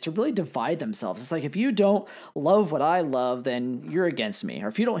hot takes to really divide themselves. It's like, if you don't love what I love, then you're against me. Or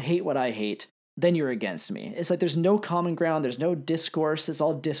if you don't hate what I hate, then you're against me. It's like there's no common ground. There's no discourse. It's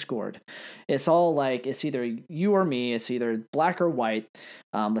all discord. It's all like, it's either you or me. It's either black or white.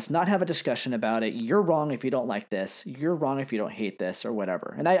 Let's not have a discussion about it. You're wrong if you don't like this. You're wrong if you don't hate this or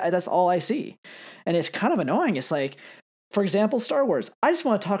whatever. And that's all I see. And it's kind of annoying. It's like, for example, Star Wars. I just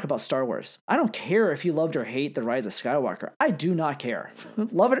want to talk about Star Wars. I don't care if you loved or hate The Rise of Skywalker. I do not care.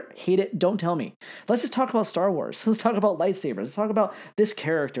 Love it or hate it, don't tell me. Let's just talk about Star Wars. Let's talk about lightsabers. Let's talk about this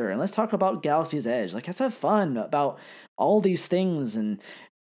character. And let's talk about Galaxy's Edge. Like, let's have fun about all these things. And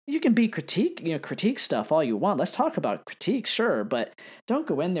you can be critique stuff all you want. Let's talk about critiques, sure. But don't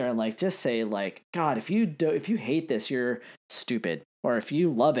go in there and like just say like, God, if you hate this, you're stupid. Or if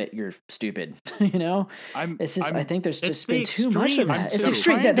you love it, you're stupid. You know, I think there's just been too much of that. It's too.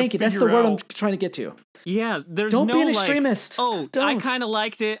 extreme. I'm Yeah, trying thank to you. That's the figure word I'm out- trying to get to. Yeah, there's Don't no be an like, extremist. oh, I Don't. kind of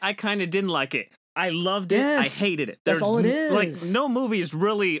liked it. I kind of didn't like it. I loved it. I Yes, hated it. that's There's all it Like is. no movie is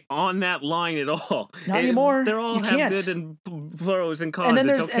really on that line at all. Not anymore. They all You have can't. good and pros and cons. And then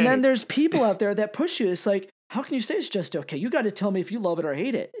It's there's okay. there's people out there that push you. It's like, how can you say it's just okay? You got to tell me if you love it or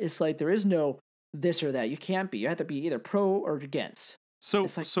hate it. It's like there is no this or that. You can't be. You have to be either pro or against. So,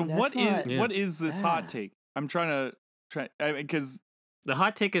 It's like, so that's what not- is what is this Yeah. hot take? I'm trying to because The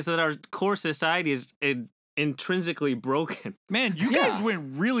hot take is that our core society is intrinsically broken. man, you Yeah. guys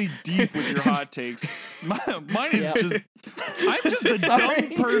went really deep with your hot takes. Mine is Yep. just I'm just a Sorry.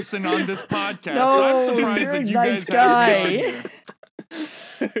 dumb person on this podcast. No, so I'm surprised you're that a you nice guys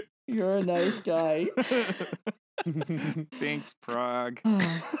had it You're a nice guy. done. Thanks, Prague.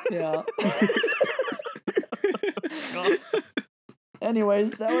 Yeah.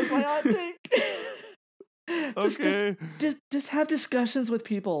 Anyways, that was my hot take. Okay. Just have discussions with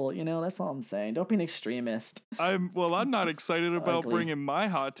people. You know, that's all I'm saying. Don't be an extremist. I'm not excited about ugly. bringing my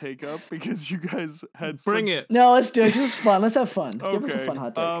hot take up because you guys had Bring such- it. No, let's do it. 'Cause it's fun. Let's have fun. Give us a Okay. fun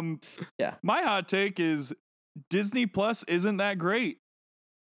hot take. Yeah. My hot take is Disney Plus isn't that great.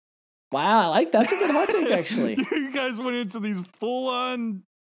 Wow, I like that's a good hot take actually. You guys went into these full on,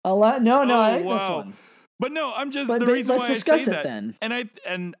 A lot. No, Oh, I like this wow. one. but no, I'm just But, the but reason let's why discuss I say it that. then.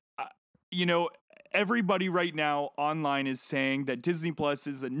 And you know, everybody right now online is saying that Disney Plus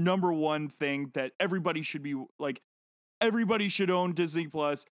is the number one thing that everybody should be like. Everybody should own Disney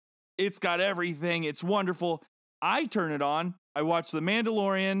Plus. It's got everything. It's wonderful. I turn it on. I watch The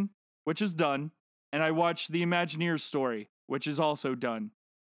Mandalorian, which is done, and I watch The Imagineers story, which is also done.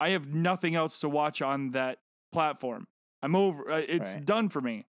 I have nothing else to watch on that platform. I'm over. It's Right. done for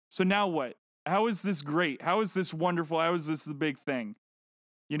me. So now what? How is this great? How is this wonderful? How is this the big thing?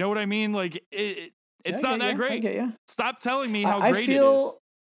 You know what I mean? Like it's Yeah, I not get that ya, I great. get ya. Stop telling me how I great feel,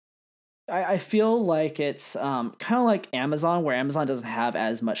 I feel like it's kind of like Amazon, where Amazon doesn't have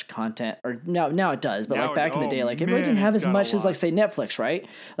as much content, or now it does, but Now like back in the day, like it really man, didn't have it's as got a much as like lot. say Netflix, right?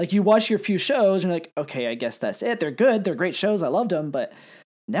 Like you watch your few shows and you're like, okay, I guess that's it. They're good, they're great shows, I loved them, but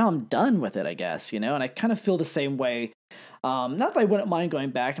now I'm done with it, I guess, and I kind of feel the same way. Not that I wouldn't mind going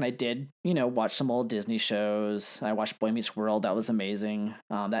back, and I did, watch some old Disney shows. I watched Boy Meets World, that was amazing.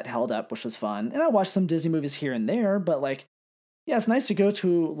 That held up, which was fun. And I watched some Disney movies here and there, but like, yeah, it's nice to go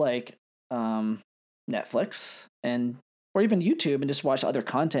to like Netflix or even YouTube and just watch other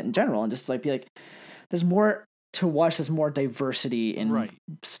content in general, and just like be like, there's more to watch. There's more diversity in Right.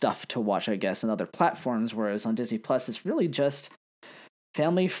 stuff to watch, I guess, in other platforms. Whereas on Disney Plus, it's really just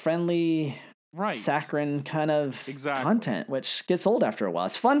family friendly, Right. saccharine kind of Exactly. content, which gets old after a while.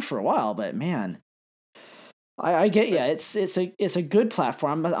 It's fun for a while, but man, I get it's a good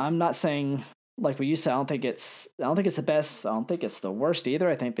platform. I'm not saying, like what you said, I don't think it's the best. I don't think it's the worst either.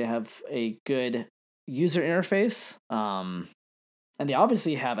 I think they have a good user interface. And they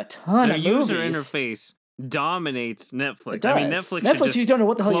obviously have a ton Their of user movies. interface dominates Netflix. It does. I mean, Netflix should just you don't know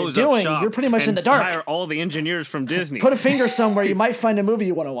what the hell you're close up doing. shop You're pretty much in and the dark. hire all the engineers from Disney. Put a finger somewhere, you might find a movie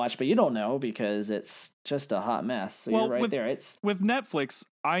you want to watch, but you don't know because it's just a hot mess. So Well, you're right with- there. It's With Netflix,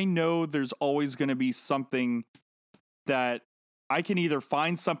 I know there's always going to be something that I can either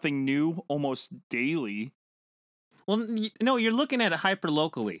find something new almost daily. Well, no, you're looking at it hyper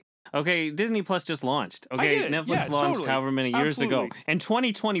locally. Okay, Disney Plus just launched. Okay, get it. Netflix Yeah, launched totally. however many years ago. Absolutely. In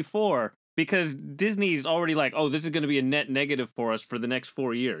 2024, because Disney's already like, oh, this is going to be a net negative for us for the next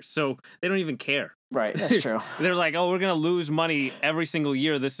 4 years. So they don't even care. right. That's true. They're like, oh, we're going to lose money every single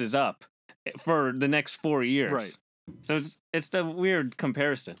year this is up for the next 4 years. Right. So it's a weird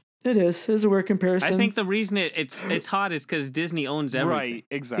comparison. It is. It is a weird comparison. I think the reason it's hot is because Disney owns everything. Right,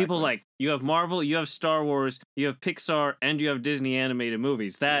 exactly. People like, you have Marvel, you have Star Wars, you have Pixar, and you have Disney animated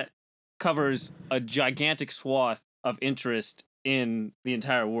movies. That covers a gigantic swath of interest in the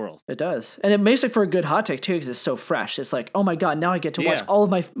entire world. It does. And it makes it for a good hot take too, because it's so fresh. It's like, oh my god, now I get to watch Yeah. all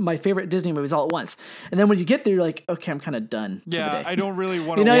of my favorite Disney movies all at once. And then when you get there, you're like, okay, I'm kind of done. for the Yeah, day. I don't really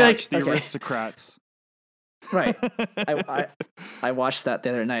want You to know, you're watch like, The okay. Aristocrats. Right. I watched that the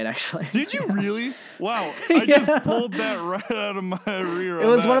other night actually. Did you really? Wow, I Yeah. just pulled that right out of my rear. It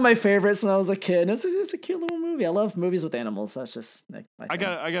was one of my favorites when I was a kid. It's a cute little movie. I love movies with animals. That's just like my I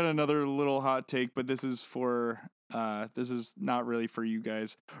thing. got another little hot take, but this is this is not really for you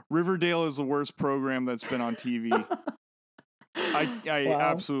guys. Riverdale is the worst program that's been on TV. I Wow.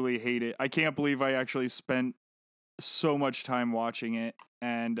 absolutely hate it. I can't believe I actually spent so much time watching it.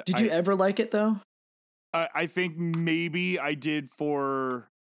 And Did you ever like it though? I think maybe I did for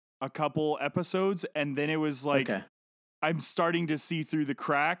a couple episodes, and then it was like Okay. I'm starting to see through the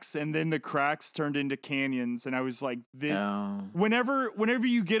cracks, and then the cracks turned into canyons, and I was like, Oh. whenever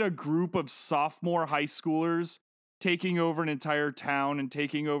you get a group of sophomore high schoolers taking over an entire town and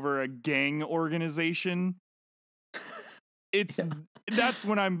taking over a gang organization, that's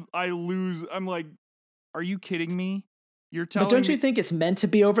when I lose. I'm like, are you kidding me? You're telling But don't you me think it's meant to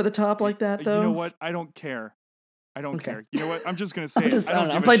be over the top like that though? You know what? I don't care. I don't Okay. care. You know what? I'm just gonna say I'm just, it. I don't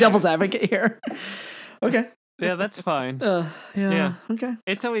know. I'm give a playing shit. devil's advocate here. Okay. Yeah, that's fine. Yeah. Yeah. Okay.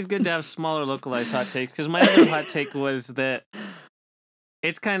 It's always good to have smaller localized hot takes, because my other hot take was that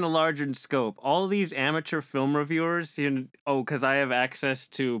it's kind of larger in scope. All these amateur film reviewers, because I have access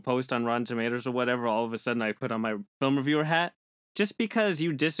to post on Rotten Tomatoes or whatever, all of a sudden I put on my film reviewer hat. Just because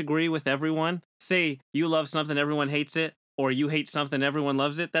you disagree with everyone, say you love something, everyone hates it, or you hate something, everyone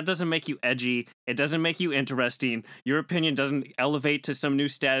loves it, that doesn't make you edgy. It doesn't make you interesting. Your opinion doesn't elevate to some new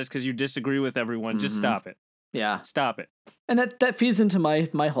status because you disagree with everyone. Just Mhm. stop it. Yeah. Stop it. And that feeds into my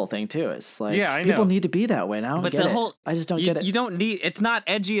whole thing too. It's like Yeah, I people know. need to be that way. And I don't But get the it. whole- I just don't You, get it. you don't need, it's not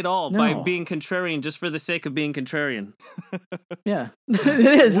edgy at all by No. being contrarian just for the sake of being contrarian. Yeah. It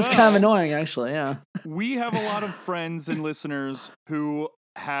is. It's kind of Well- annoying actually. Yeah. We have a lot of friends and listeners who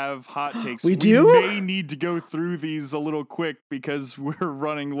have hot takes. We do? may need to go through these a little quick because we're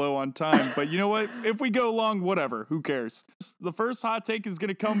running low on time. But you know what? If we go long, whatever. Who cares? The first hot take is going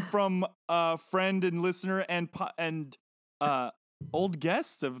to come from a friend and listener and old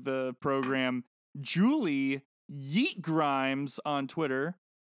guest of the program, Julie Yeet Grimes on Twitter.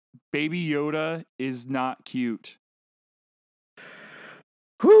 Baby Yoda is not cute.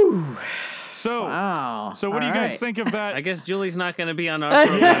 Whew. So, Wow. so what do you All guys right. think of that? I guess Julie's not going to be on our All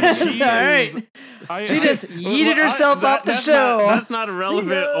program. right. She All right. is- She just yeeted herself off the that's show. Not, that's not irrelevant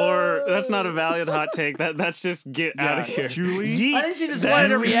See ya. or that's not a valid hot take. That's just get out of Yeah, here. Julie. Yeet I think she just that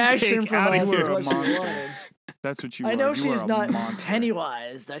wanted a retake reaction from outta us. here. Is what she Monster. wanted. That's what you I are. know You she's are a not monster.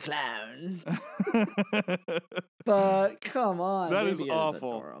 Pennywise the clown, but come on, That is Baby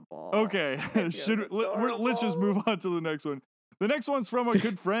awful. adorable. Okay, Baby is let's just move on to the next one. The next one's from a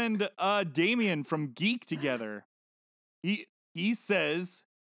good friend, Damien from Geek Together. He says,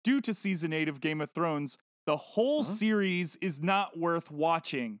 due to season 8 of Game of Thrones, the whole series is not worth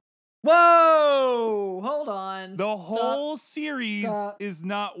watching. Whoa! Hold on. The whole series Stop. is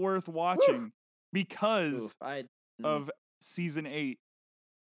not worth watching because Oof, of season 8.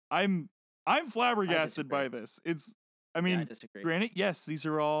 I'm flabbergasted by this. I mean, disagree. granted, yes, these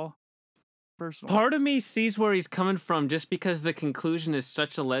are all personal. Part of me sees where he's coming from just because the conclusion is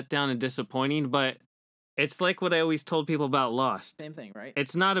such a letdown and disappointing, but it's like what I always told people about Lost. Same thing, right?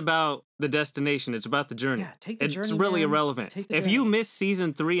 It's not about the destination, it's about the journey. Yeah, take the journey. It's really man. irrelevant. Take the If you journey. miss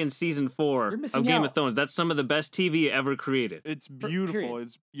season 3 and season 4 You're missing of Game of out. Thrones, that's some of the best TV ever created. It's beautiful. period.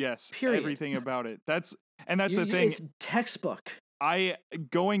 It's yes, Period. everything about it. That's the thing. It's textbook. I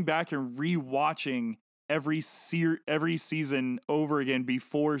going back and rewatching every season over again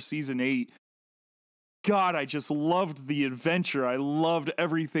before season 8. God, I just loved the adventure. I loved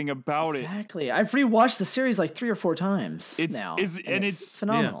everything about it. Exactly. I've rewatched the series like 3 or 4 times now. It's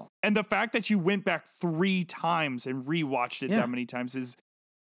phenomenal. And the fact that you went back 3 times and rewatched it Yeah. that many times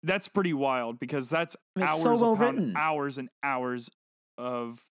that's pretty wild because that's It's hours so well upon written. hours and hours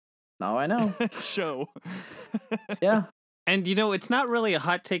of Oh, I know. show. Yeah. And it's not really a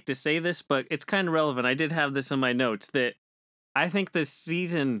hot take to say this, but it's kind of relevant. I did have this in my notes that I think this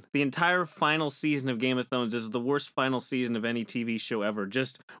season, the entire final season of Game of Thrones is the worst final season of any TV show ever,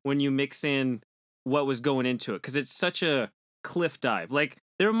 just when you mix in what was going into it, because it's such a cliff dive. Like,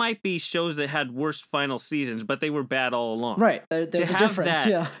 there might be shows that had worse final seasons, but they were bad all along. Right. There's to a have difference. that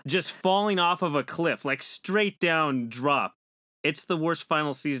Yeah. just falling off of a cliff, like straight down drop, it's the worst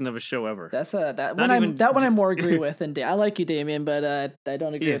final season of a show ever. That's that Not one even- I more agree with. And I like you, Damien, but I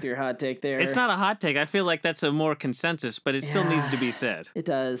don't agree Yeah. with your hot take there. It's not a hot take. I feel like that's a more consensus, but it still needs to be said. It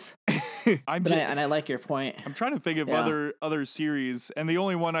does. I'm But ju- I like your point. I'm trying to think of Yeah. other series, and the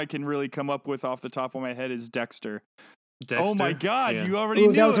only one I can really come up with off the top of my head is Dexter. Dexter? Oh my God, Yeah. you already Ooh,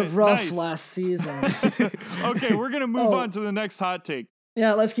 knew that was it. a rough Nice. last season. Okay, we're gonna move Oh. on to the next hot take.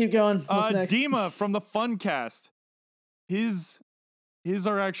 Yeah, let's keep going. What's next? Dima from the Funcast. His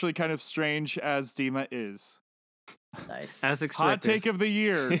are actually kind of strange as Dima is. Nice. As Hot expected. take of the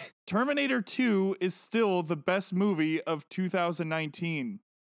year. Terminator 2 is still the best movie of 2019.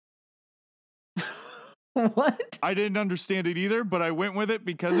 What? I didn't understand it either, but I went with it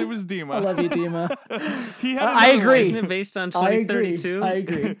because it was Dima. I love you, Dima. He had I another agree. Isn't it based on I agree. 2032? I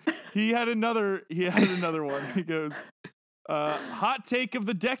agree. He had another one. He goes, hot take of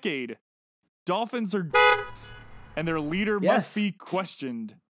the decade. Dolphins are d***s, and their leader Yes. must be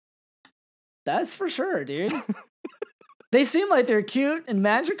questioned. That's for sure, dude. They seem like they're cute and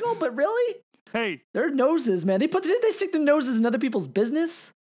magical, but really, Hey, their noses, man. They stick their noses in other people's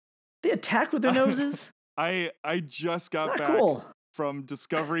business. They attack with their noses. I just got Not back cool. from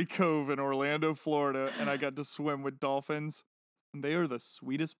Discovery Cove in Orlando, Florida, and I got to swim with dolphins. And they are the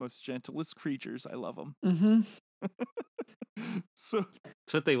sweetest, most gentlest creatures. I love them. Mm-hmm. So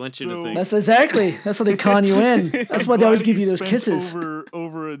That's what they want you to So- think. That's how they con you in. That's why they always give you those spent kisses.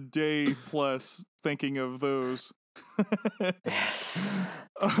 over a day plus thinking of those. Yes.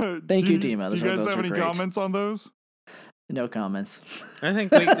 Thank you, Dima. Do you Those guys have were any great. comments on those? No comments. I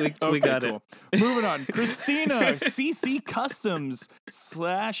think we Okay, got cool. Moving on. Christina CC Customs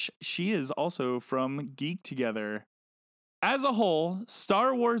 / she is also from Geek Together. As a whole,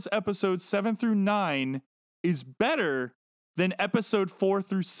 Star Wars episodes 7 through 9 is better than episode 4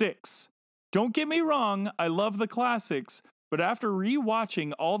 through 6. Don't get me wrong, I love the classics, but after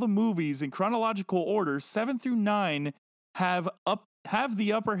rewatching all the movies in chronological order, 7 through 9 have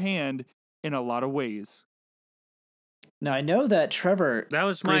the upper hand in a lot of ways. Now I know that Trevor That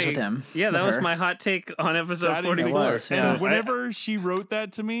was agrees my with him. yeah. That with was her. my hot take on episode That is 44. was, so yeah. whenever she wrote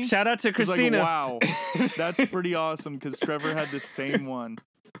that to me, Shout out to I was like, Christina. wow, that's pretty awesome because Trevor had the same one.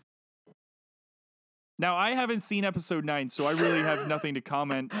 Now, I haven't seen episode 9, so I really have nothing to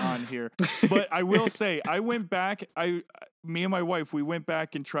comment on here. But I will say, I went back, me and my wife, we went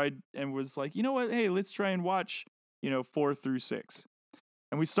back and tried and was like, you know what? Hey, let's try and watch, 4 through 6.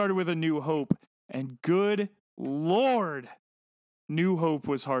 And we started with A New Hope, and good Lord, New Hope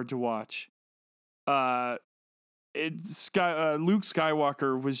was hard to watch. Luke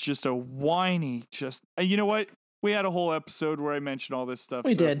Skywalker was just a whiny, you know what? We had a whole episode where I mentioned all this stuff.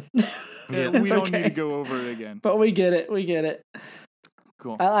 We so, did. we It's don't need okay. to go over it again. But we get it. We get it.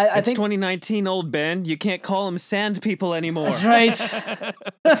 Cool. I It's think 2019, old Ben. You can't call them sand people anymore. that's right.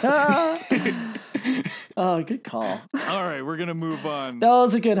 Oh, good call. All right, we're gonna move on. That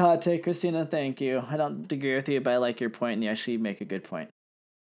was a good hot take, Christina. Thank you. I don't agree with you, but I like your point, and you actually make a good point.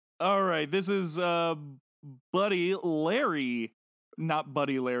 All right, this is Buddy Larry, not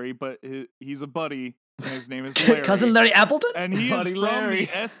Buddy Larry, but he's a buddy, and his name is Larry. Cousin Larry Appleton? And he Buddy is from Larry.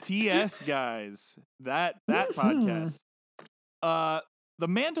 the STS guys. That podcast. The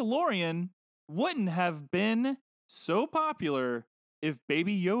Mandalorian wouldn't have been so popular if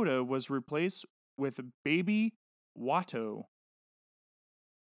Baby Yoda was replaced with Baby Watto.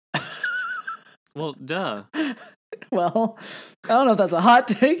 Well, duh. Well, I don't know if that's a hot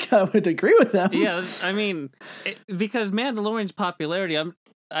take. I would agree with them. Yeah, I mean, because Mandalorian's popularity,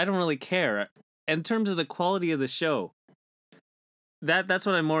 I don't really care. In terms of the quality of the show, that's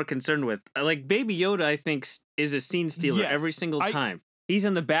what I'm more concerned with. Like Baby Yoda, I think is a scene stealer Yes, every single time. He's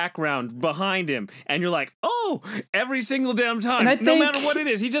in the background behind him, and you're like, oh, every single damn time. And I No matter think- what it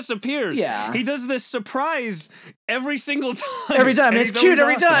is, he just appears. Yeah. He does this surprise every single time. Every time. And It's he's cute always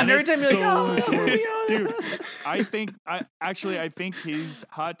every awesome. time. Every It's time you're like, oh, so Baby adorable. Yoda. Dude, I think his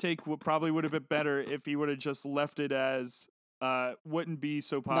hot take probably would have been better if he would have just left it as wouldn't be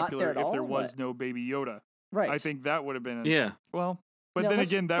so there popular at if all? there was What? no Baby Yoda. Right. I think that would have been Yeah, well, but Yeah, then let's-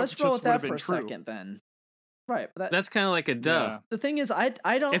 again, that let's just roll would with have that been for a true. second then. Right. But that's kind of like a duh. Yeah. the thing is, I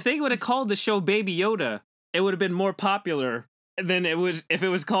don't. If they would have called the show Baby Yoda, it would have been more popular than it was if it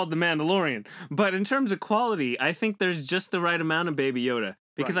was called The Mandalorian. But in terms of quality, I think there's just the right amount of Baby Yoda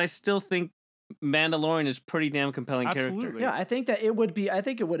because Right. I still think Mandalorian is pretty damn compelling character. Absolutely. Yeah, I think that it would be. I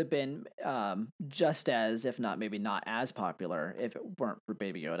think it would have been just as, if not maybe not as popular, if it weren't for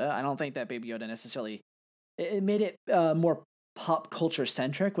Baby Yoda. I don't think that Baby Yoda necessarily. It made it more pop culture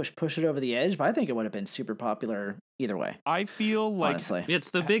centric, which pushed it over the edge. But I think it would have been super popular either way. I feel like Honestly, It's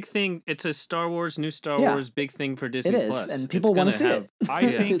the big thing. It's a new Star Yeah. Wars big thing for Disney it is, Plus. and It's people want to gonna see have- it. I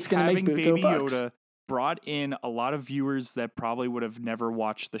Yeah. think It's gonna having make Baby bucks. Yoda brought in a lot of viewers that probably would have never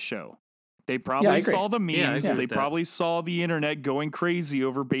watched the show. They I probably agree. saw the memes. Yeah, I agree They with that. probably saw the internet going crazy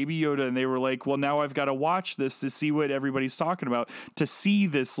over Baby Yoda, and they were like, "Well, now I've got to watch this to see what everybody's talking about, to see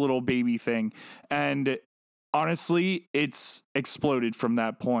this little baby thing." And honestly, it's exploded from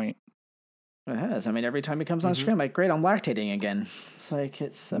that point. It has. I mean, every time he comes on Mhm. screen, I'm like, great, I'm lactating again. It's like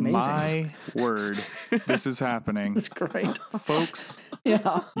it's amazing. My word, this is happening, It's great. folks.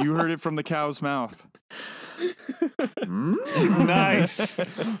 Yeah. You heard it from the cow's mouth. Nice.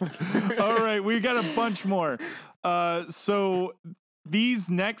 All right, we got a bunch more. So these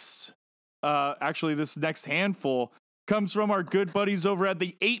next, this next handful comes from our good buddies over at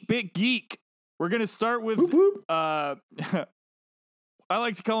the 8-Bit Geek. We're gonna start with, Whoop, whoop. I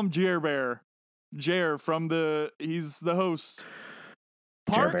like to call him Jer Bear. Jer he's the host.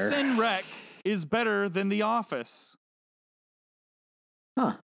 Jer Parks Bear. and Rec is better than The Office.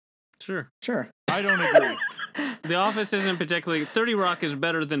 Sure. Sure. I don't agree. The Office isn't particularly. 30 Rock is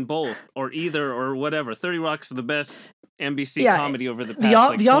better than both, or either, or whatever. 30 Rock's the best NBC Yeah, comedy over the past The, like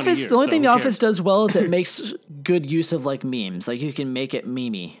 20 Office. years, The only so thing who The cares? Office does well is it makes good use of like memes. Like you can make it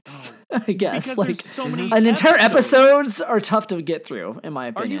memey. I guess Because like there's so many an entire episodes are tough to get through, in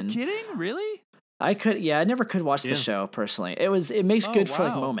my Are you opinion. kidding? Really? I never could watch Yeah. the show personally. It makes Oh, good for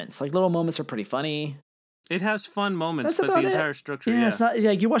like wow. moments. Like little moments are pretty funny. It has fun moments, That's but the about it. entire structure, Yeah, yeah. it's not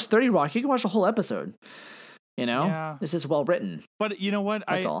like you watch 30 Rock, you can watch a whole episode. You know? Yeah. It's just well written. But you know what?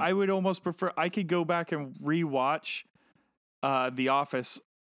 That's all. I would almost prefer. I could go back and rewatch The Office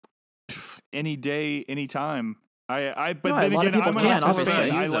any day, any time. But No, a then lot of again, people I'm an can, Office obviously.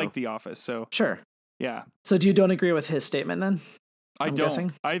 fan. I You, like though. The Office, so Sure. yeah. So you don't agree with his statement then? I I'm don't.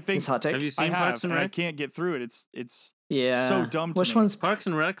 guessing? I think His hot take? Have you I seen have, Parks and and I Rec? can't get through it. It's Yeah. so dumb to Which me. one's Parks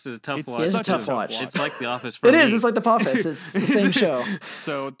and Rec is a tough It's watch. It is a such tough watch. It's like The Office for It me. is. It's like The Office. It's the same show,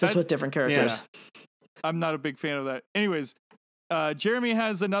 so just that, with different characters. I'm not a big fan of that. Anyways, Jeremy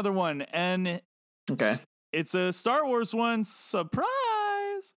has another one, and Okay. it's a Star Wars one. Surprise!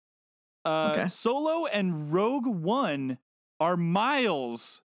 Okay. Solo and Rogue One are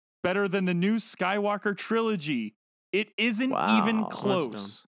miles better than the new Skywalker trilogy. It isn't even Wow.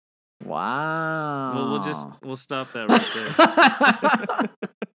 close. Wow. Well, we'll stop that right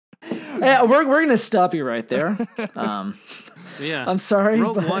there. Yeah, we're gonna stop you right there. Yeah. I'm sorry.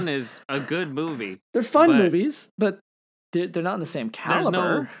 Rogue but One is a good movie. they're fun but- movies, but they're not in the same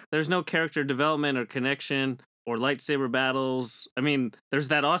caliber. There's no character development or connection or lightsaber battles. I mean, there's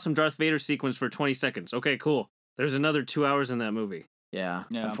that awesome Darth Vader sequence for 20 seconds. Okay, cool. There's another 2 hours in that movie. Yeah,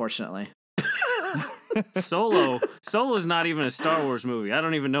 Yeah. unfortunately. Solo's not even a Star Wars movie. I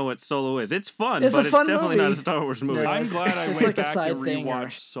don't even know what Solo is. It's fun, It's a but it's fun definitely not a movie. Star Wars movie. No, I'm it's- glad I it's went like a back side and thing or-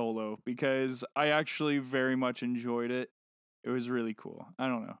 rewatched Solo because I actually very much enjoyed it. It was really cool. I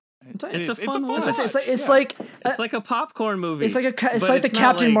don't know. It's a fun watch. It's Yeah. like It's like a popcorn movie. it's like but the it's not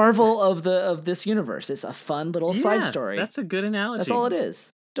Captain like- Marvel of this universe. It's a fun little side Yeah, story. That's a good analogy. That's all it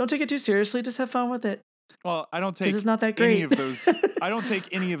is. Don't take it too seriously. Just have fun with it Well, I don't take because it's not that great. any of those. I don't take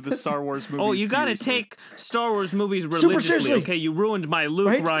any of the Star Wars movies. Oh, you gotta seriously. take Star Wars movies religiously. seriously. Okay, you ruined my Luke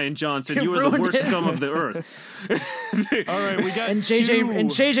Right? Ryan Johnson. You You were the ruined worst it. scum of the earth. All right, we got and two.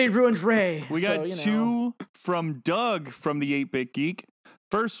 JJ ruined Ray. We got so, you know. two from Doug from the 8-Bit Geek.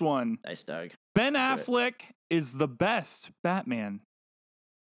 First one, Nice, Doug. Ben it. Affleck is the best Batman.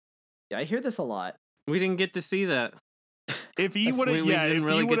 Yeah, I hear this a lot. We didn't get to see that. If he That's- would have, we yeah, didn't if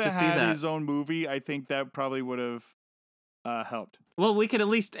really he get would to have see had that. his own movie, I think that probably would have helped. Well, we could at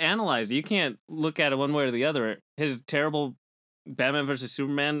least analyze it. You can't look at it one way or the other. His terrible Batman versus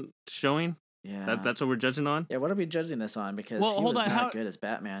Superman showing. Yeah. That's what we're judging on. Yeah, what are we judging this on? Because Well, he hold was on, not how- good as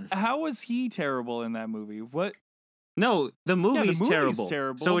Batman. How was he terrible in that movie? What? No, the movie's, movie's terrible.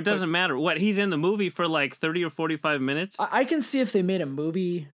 terrible, So it but- doesn't matter. What, he's in the movie for like 30 or 45 minutes? I can see if they made a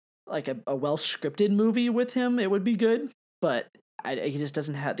movie, like a well scripted movie with him, it would be good. But he just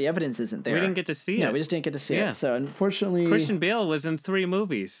doesn't have the evidence. Isn't there? We didn't get to see Yeah, it. we just didn't get to see Yeah. it. So unfortunately, Christian Bale was in 3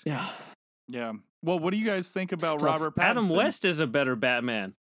 movies. Yeah. Yeah. Well, what do you guys think about Stuff. Robert Pattinson? Adam West is a better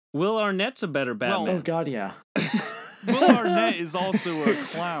Batman. Will Arnett's a better Well- Batman. Oh God, yeah. Will Arnett is also a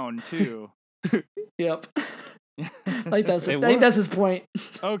clown too. Yep. I think It that's works. his point.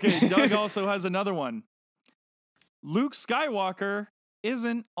 Okay, Doug also has another one. Luke Skywalker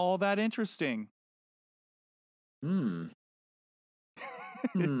isn't all that interesting. Hmm.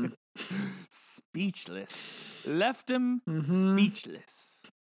 Hmm. Speechless. Left him Mhm. speechless.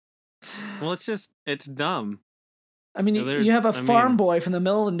 Well, it's dumb. I mean, Yeah, they're- you have a I farm mean- boy from the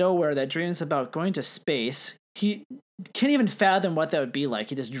middle of nowhere that dreams about going to space. He can't even fathom what that would be like.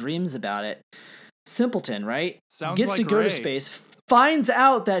 He just dreams about it. Simpleton, right? Sounds Gets like to go Ray. to space, finds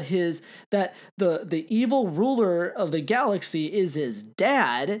out that the evil ruler of the galaxy is his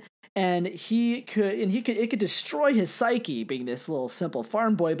dad, and it could destroy his psyche being this little simple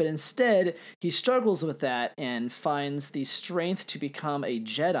farm boy, but instead he struggles with that and finds the strength to become a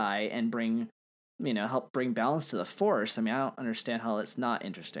Jedi and help bring balance to the Force. I mean, I don't understand how it's not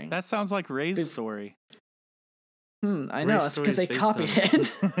interesting. That sounds like Ray's Big- story. I know, Ray's it's story because is they based copied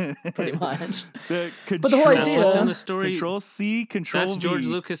on- it, pretty much. The But the whole That's idea- what's in the story. Control C, Control That's V. George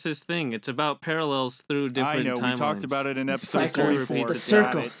Lucas's thing. It's about parallels through different I know. timelines. We talked about it in episode Cycles, 44. the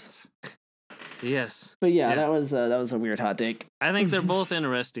circle. Got it. Yes. But yeah, Yeah. that was a weird hot take. I think they're both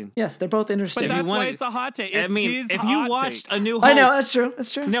interesting. Yes, they're both interesting. But If you that's why wanna- it's a hot take. I It's mean, his if hot you watched take. A New Hope, I know, that's true.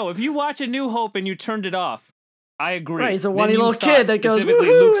 That's true. no, if you watch A New Hope and you turned it off, I agree. Right, he's a Then whiny you little thought kid that goes, specifically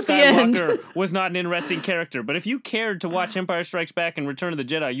 "Woohoo," Luke at the end. Skywalker was not an interesting character. But if you cared to watch Empire Strikes Back and Return of the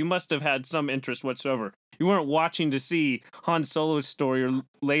Jedi, you must have had some interest whatsoever. You weren't watching to see Han Solo's story or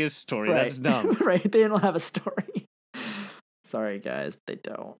Leia's story. Right. That's dumb. Right, they don't have a story. Sorry, guys, but they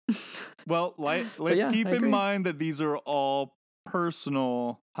don't. Well, let's yeah, keep I in agree. mind that these are all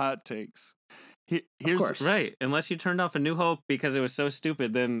personal hot takes. Here's course. Right. Unless you turned off A New Hope because it was so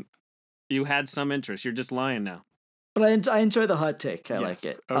stupid, then you had some interest. You're just lying now. But I enjoy the hot take. I like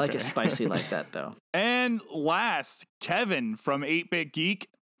Yes, it. I like it okay. spicy like that, though. And last, Kevin from 8-Bit Geek.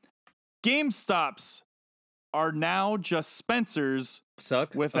 GameStops are now just Spencer's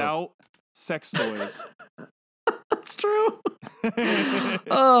Suck. without sex toys. That's true.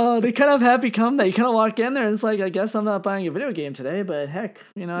 Oh, they kind of have become that. You kind of walk in there and it's like, I guess I'm not buying a video game today, but heck,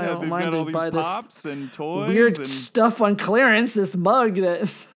 I Yeah, don't they've mind got all to these buy this pops and toys. weird and... stuff on clearance. This mug that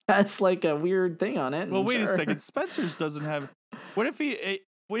has like a weird thing on it. Well, and wait a sure. second. Spencer's doesn't have. What if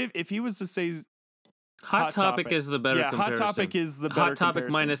if he was to say Hot Hot Topic Topic. is the better yeah, comparison. Hot Topic is the better Hot Topic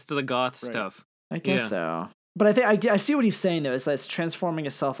comparison. minus the goth Right. stuff. I guess Yeah. so. But I think I see what he's saying though. Is that it's transforming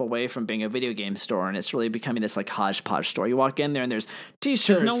itself away from being a video game store, and it's really becoming this like hodgepodge store. You walk in there and there's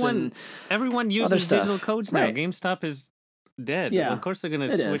T-shirts. no one- and Everyone uses stuff. digital codes now. Right. GameStop is dead. Yeah, Of course they're going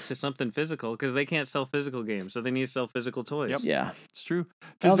to it switch is. to something physical because they can't sell physical games, so they need to sell physical toys. Yep. yeah, It's true.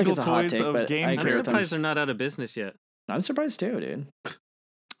 I don't think Physical it's a hot toys take, of but game I I'm agree with them. surprised they're not out of business yet. I'm surprised too, dude.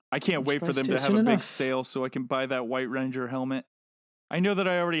 I can't I'm wait for them surprised to too. have a Soon big enough. sale so I can buy that White Ranger helmet. I know that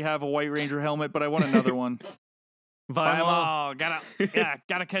I already have a White Ranger helmet, but I want another one. Buy 'em all. Gotta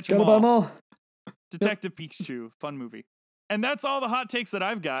catch them Gotta buy all. them all. Detective Pikachu, fun movie. And that's all the hot takes that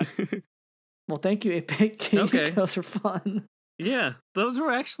I've got. Well, thank you, Epic Geek. Okay. Those are fun. Yeah, those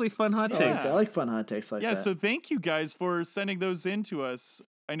were actually fun hot I like takes. that. I like fun hot takes like Yeah, that. so thank you guys for sending those in to us.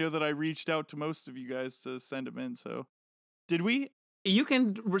 I know that I reached out to most of you guys to send them in, so did we? You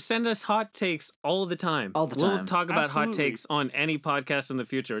can send us hot takes all the time. All the We'll time. talk about hot Absolutely. takes on any podcast in the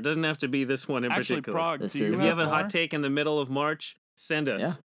future. It doesn't have to be this one in Actually, particular. Prague, This do you is- If you have a more? hot take in the middle of March, send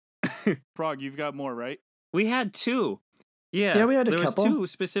us. Yeah. Prague, you've got more, right? We had two. Yeah, Yeah, we had a there couple. was two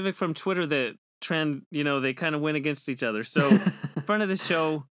specific from Twitter that they kind of went against each other. So, front of the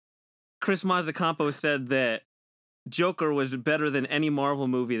show, Chris Mazzacampo said that Joker was better than any Marvel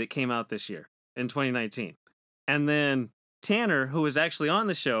movie that came out this year in 2019. And then Tanner, who was actually on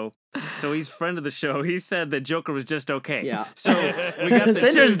the show, so he's friend of the show, he said that Joker was just okay. Yeah. So we got the It's two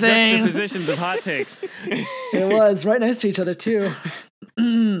interesting. juxtapositions of hot takes. It was right next to each other too.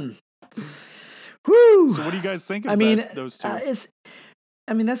 Woo! So what do you guys think of those two?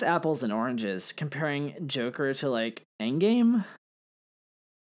 That's apples and oranges comparing Joker to like Endgame.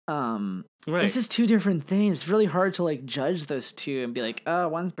 Right. This is two different things. It's really hard to like judge those two and be like, oh,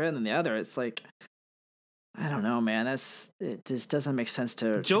 one's better than the other. It's like, I don't know, man. It just doesn't make sense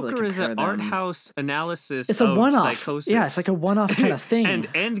to Joker really is an compare art them. house analysis It's a of one-off. psychosis. Yeah, it's like a one-off kind of thing. And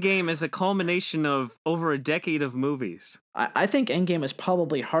Endgame is a culmination of over a decade of movies. I think Endgame is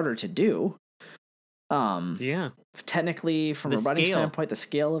probably harder to do. Yeah. Technically, from The a writing scale. standpoint, the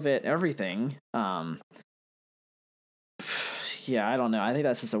scale of it, everything. Yeah, I don't know. I think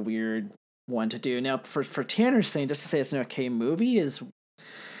that's just a weird one to do. Now, for Tanner's thing, just to say it's an okay movie is.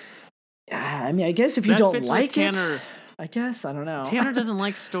 I mean, I guess if you That don't fits with like Tanner. it, I guess I don't know. Tanner doesn't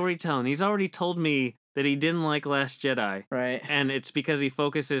like storytelling. He's already told me that he didn't like Last Jedi. right. And it's because he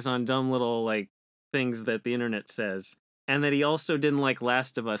focuses on dumb little like things that the internet says. And that he also didn't like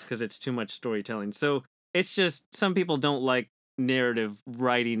Last of Us because it's too much storytelling. So it's just some people don't like narrative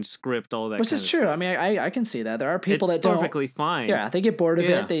writing, script, all that Which kind is of true. stuff. I mean, I can see that. There are people It's that don't. perfectly fine. Yeah, they get bored of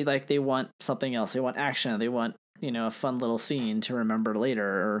Yeah. it. They want something else. They want action. They want, a fun little scene to remember later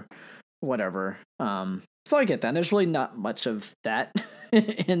or whatever. So I get that. There's really not much of that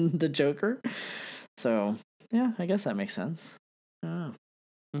in the Joker. So yeah, I guess that makes sense. Oh,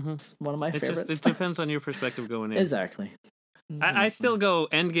 Mhm. it's one of my It favorites. just it depends on your perspective going in. Exactly. I still go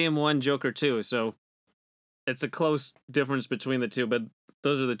Endgame 1, Joker 2, so it's a close difference between the two, but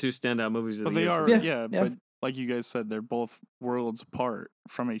those are the two standout movies of But the they year. are, for me. Yeah, yeah, yeah. but like you guys said, they're both worlds apart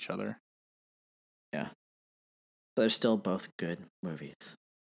from each other. They're still both good movies.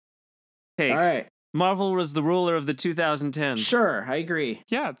 Takes. All right. Marvel was the ruler of the 2010s. Sure, I agree.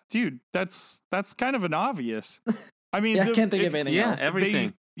 Yeah, dude, that's kind of an obvious. I mean, Yeah, I can't think of anything Yeah, else.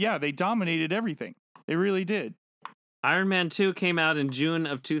 everything. They dominated everything. They really did. Iron Man 2 came out in June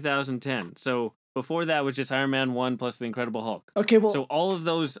of 2010. So before that was just Iron Man 1 plus The Incredible Hulk. Okay, well, So all of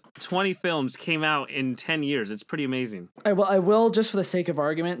those 20 films came out in 10 years. It's pretty amazing. I will just for the sake of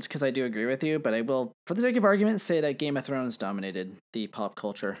arguments, because I do agree with you, but I will, for the sake of argument, say that Game of Thrones dominated the pop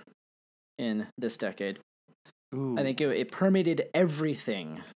culture in this decade. Ooh. I think it permeated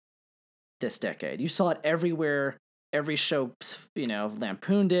everything this decade. You saw it everywhere. Every show,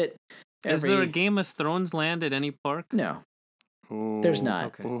 lampooned it. Is there a Game of Thrones land at any park? No, Ooh. there's not.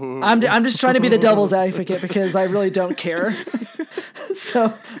 Okay. Ooh. I'm just trying to be the devil's advocate because I really don't care.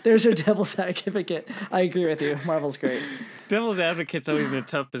 So there's your devil's advocate. I agree with you. Marvel's great. Devil's advocate's always in a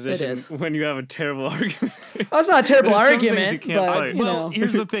tough position is. when you have a terrible argument. Oh, it's not a terrible There's some things argument, you can't but fight. Well,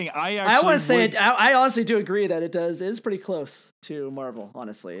 here's the thing. I actually I want to say would- I honestly do agree that it is pretty close to Marvel.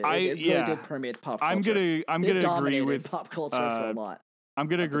 Honestly, it really yeah. did permeate pop culture. I'm gonna It agree dominated with pop culture for a lot. I'm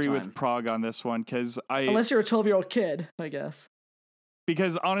gonna at the agree time. with Prague on this one because Unless you're a 12-year-old kid, I guess.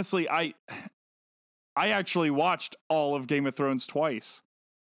 because honestly I actually watched all of Game of Thrones twice.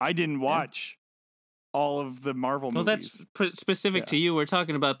 I didn't watch all of the Marvel Well, movies. that's specific Yeah. to you. We're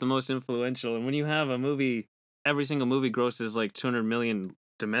talking about the most influential. And when you have a movie, every single movie grosses like 200 million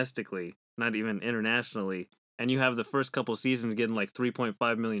domestically, not even internationally. And you have the first couple seasons getting like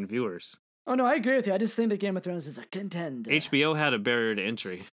 3.5 million viewers. Oh no, I agree with you. I just think that Game of Thrones is a contender. HBO had a barrier to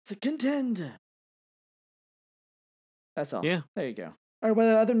entry. It's a contender. That's all. Yeah. There you go. All right,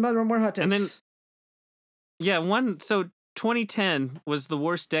 well, other more hot takes. And then- Yeah, so 2010 was the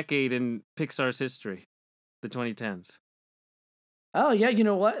worst decade in Pixar's history, the 2010s. Oh yeah, you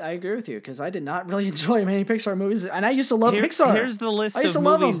know what? I agree with you because I did not really enjoy many Pixar movies, and I used to love Pixar. Here's the list I used of to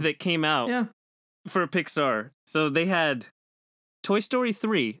love movies 'em. that came out Yeah. for Pixar. So they had Toy Story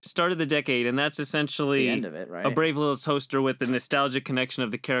 3 started the decade, and that's essentially The end of it, right? a brave little toaster with the nostalgic connection of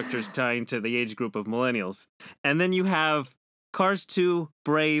the characters tying to the age group of millennials. And then you have Cars 2,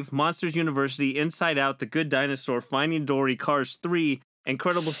 Brave, Monsters University, Inside Out, The Good Dinosaur, Finding Dory, Cars 3,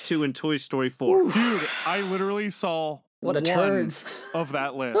 Incredibles 2, and Toy Story 4. Dude, I literally saw What a one turds. of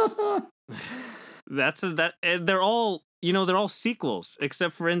that list. They're all, they're all sequels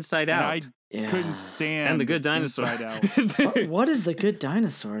except for Inside And Out. I Yeah. couldn't stand And The Good Dinosaur. Inside Out. What is the Good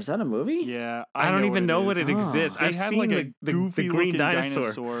Dinosaur? Is that a movie? Yeah, I don't even know what is. it Oh. exists. They I've had seen like a the goofy green looking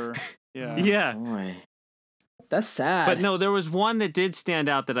dinosaur. Yeah. Yeah. Boy. That's sad. But no, there was one that did stand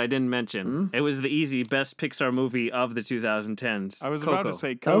out that I didn't mention. Hmm? It was the easy best Pixar movie of the 2010s. I was Coco. about to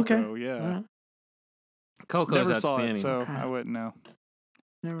say Coco. Okay. Yeah. All right. Coco is Never saw it, outstanding. so I wouldn't know.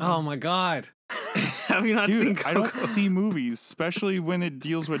 Never Oh mind. my god. Have you not seen Dude, Coco? I don't see movies, especially when it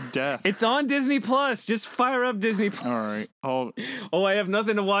deals with death. It's on Disney Plus. Just fire up Disney Plus. All right. Oh, I have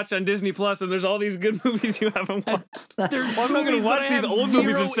nothing to watch on Disney Plus, and there's all these good movies you haven't watched. They're Well, I'm not going movies to watch that I these have old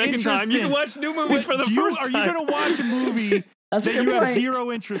movies zero a second time. interest You can in. watch new movies for the Do you- first Are time. you going to watch a movie That's a that good you have point.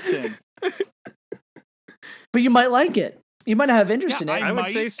 zero interest in? But you might like it. You might not have interest in it. I would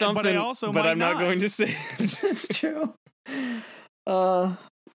say might, something, but I also but might I'm not going to say it. That's true.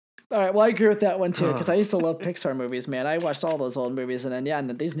 All right, well, I agree with that one too, because I used to love Pixar movies, man. I watched all those old movies, and then,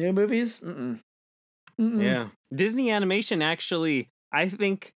 and these new movies, Yeah. Disney animation, actually, I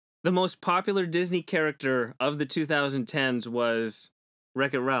think the most popular Disney character of the 2010s was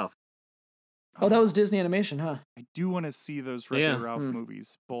Wreck-It Ralph. Oh, that was Disney animation, huh? I do want to see those Wreck-It Yeah. Ralph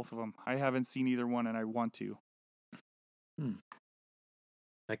movies, both of them. I haven't seen either one, and I want to.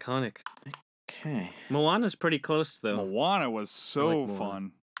 Iconic. Okay. Moana's pretty close, though. Moana was so Moana.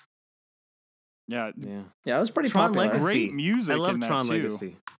 fun. Yeah, Yeah. Yeah, it was pretty Tron popular. Legacy. great music I love in that Tron too.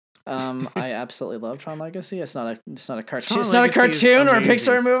 Legacy. I absolutely love Tron Legacy. It's not a cartoon. Tron It's not a Legacy is cartoon or a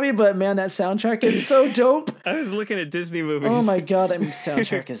amazing. Pixar movie, but man, that soundtrack is so dope. I was looking at Disney movies. Oh my god, that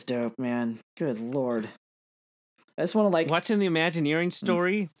soundtrack is dope, man. Good lord. I just want to like. Watching the Imagineering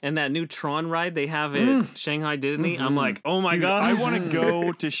story and that new Tron ride they have at Shanghai Disney, I'm like, oh my Dude, god. I want to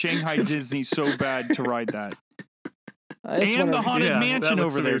go to Shanghai Disney so bad to ride that. I just And the wanna, Haunted Yeah, that Mansion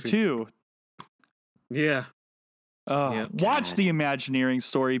looks over there amazing. too. Yeah. Yeah. Watch God. the Imagineering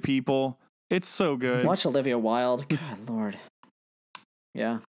story, people. It's so good. watch Olivia Wilde. God lord.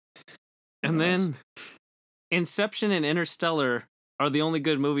 Yeah. And What else? then Inception and Interstellar are the only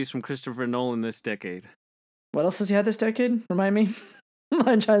good movies from Christopher Nolan this decade. What else has he had this decade? Remind me.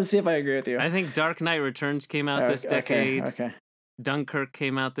 I'm trying to see if I agree with you. I think Dark Knight Returns came out this Okay, decade. Okay. Dunkirk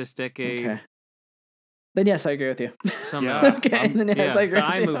came out this decade. Okay. Then yes, I agree with you. Some Yeah. else. Okay. Then yes, Yeah, I agree the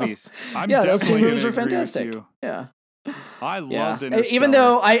with I you. movies. I'm Yeah, those two definitely movies gonna are agree with fantastic. you. Yeah. I loved it. Even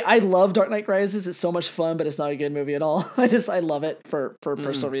though I love Dark Knight Rises, it's so much fun, but it's not a good movie at all. I love it for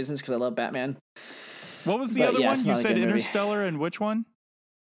personal reasons because I love Batman. What was the but other yeah, one? it's You not a said good movie. Interstellar and which one?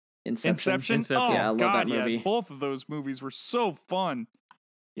 Inception. Inception. Oh Yeah, I love God, that movie. yeah. Both of those movies were so fun.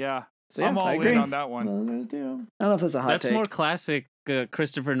 Yeah, So, yeah, I'm I all agree. in on that one. Well, there's two. I don't know if that's a hot That's take. more classic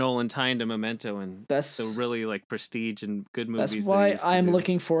Christopher Nolan tying to Memento and That's the really like prestige and good movies. that's that he why used to I'm do.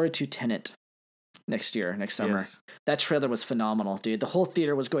 looking forward to Tenet next summer. Yes. That trailer was phenomenal, dude. The whole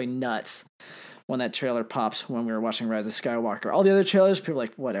theater was going nuts when that trailer popped when we were watching Rise of Skywalker. All the other trailers, people were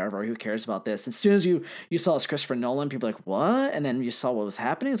like, whatever, who cares about this? As soon as you saw it's Christopher Nolan, people were like, what? And then you saw what was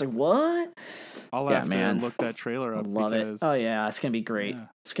happening. It's like, what? I'll Yeah, have man. to look that trailer I up. love it. because, Oh yeah, it's gonna be great. yeah.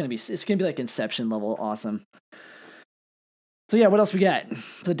 It's gonna be like Inception level awesome. So yeah, what else we got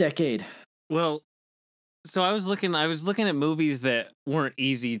for the decade? Well, so I was looking at movies that weren't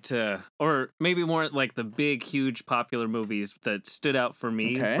easy to, or maybe weren't like the big, huge, popular movies that stood out for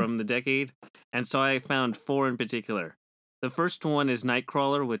me Okay. from the decade. And so I found 4 in particular. The first one is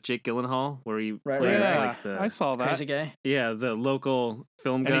Nightcrawler with Jake Gyllenhaal, where he Right, plays Yeah, like the I saw that. Crazy guy. the local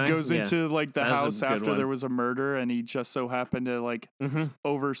film guy. And he goes Yeah. into like the That was a house good after one. there was a murder, and he just so happened to like Mhm.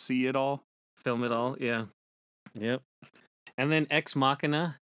 oversee it all. Film it all, yeah. Yep. And then Ex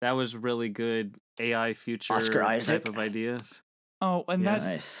Machina, that was really good AI future Oscar Isaac. type of ideas. Oh, and Yes.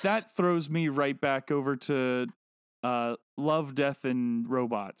 Nice. that throws me right back over to Love, Death, and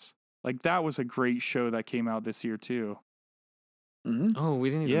Robots. Like that was a great show that came out this year too. Mm-hmm. Oh, we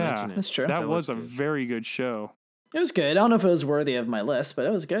didn't even Yeah. mention it. That's true. That That was was a good. very good show. It was good. I don't know if it was worthy of my list, but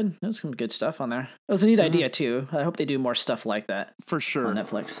it was good. There was some good stuff on there. It was a neat idea too. I hope they do more stuff like that For sure. on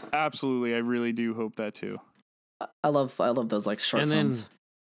Netflix. Absolutely. I really do hope that too. I love those like short And films. then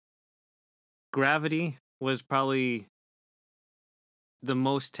Gravity was probably the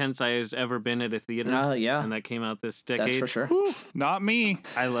most tense I has ever been at a theater. Oh yeah, And that came out this decade. that's for sure. Whew, not me.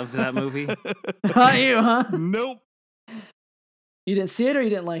 I loved that movie. Not you, huh? Nope. You didn't see it or you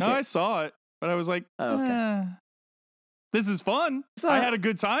didn't like No, I it? saw it, but I was like, Oh, okay. this is fun. It's not- I had a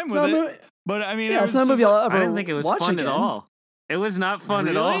good time It's with not it. a movie. But I mean, Yeah, I it's was not a just movie I'll like, ever I didn't think it was watch fun again. at all. It was not fun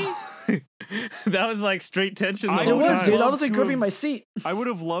at all. That was like straight tension the I It whole would was, time. dude. I love was like to gripping have- my seat. I would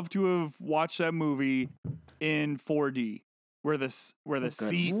have loved to have watched that movie in 4D, where the good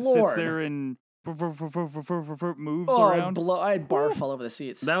seat sits Lord. there and moves Oh, around. I had barf all over the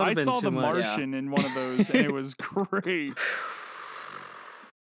seats. That would I have been saw too The much. Martian in one of those, and it was great.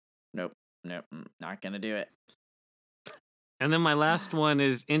 Nope, not gonna do it. And then my last one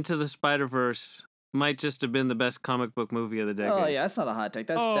is Into the Spider-Verse might just have been the best comic book movie of the decade. Oh yeah, that's not a hot take.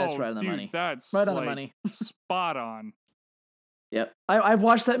 That's right on the dude, money. That's Right on the like, money. spot on. Yep. I've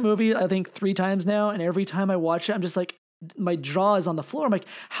watched that movie I think 3 times now, and every time I watch it, I'm just like, my jaw is on the floor. I'm like,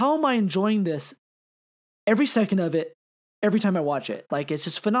 how am I enjoying this? Every second of it, every time I watch it, like it's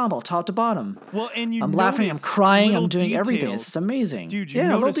just phenomenal, top to bottom. Well, and I'm laughing, I'm crying, I'm doing everything. It's details. just amazing. Dude, you yeah,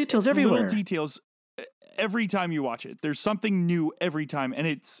 little notice details everywhere. Little details every time you watch it. There's something new every time, and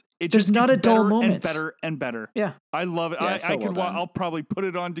it There's just not gets a dull better moment. and better and better. Yeah. I love it. Yeah, I so could. well done. I'll probably put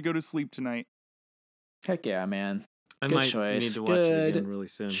it on to go to sleep tonight. Heck yeah, man. I Good might choice. need to watch it Good again really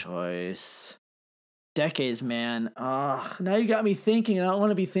soon. choice. Decades, man. Now you got me thinking. I don't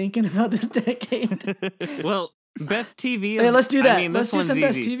want to be thinking about this decade. Well, best TV. Hey, let's do that. I mean, Let's this do one's some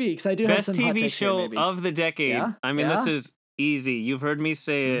best easy. TV because I do have Best some hot TV takes here, show maybe. of the decade. Yeah? I mean, Yeah? this is easy. You've heard me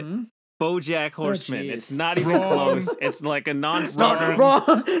say it. Mhm. BoJack Horseman. jeez. It's not even Wrong. close. It's like a non-starter.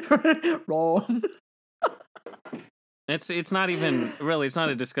 Wrong. It's not even really. It's not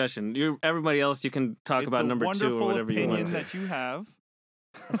a discussion. Everybody else, you can talk It's about a number 2 wonderful or whatever you opinion want to. that you have.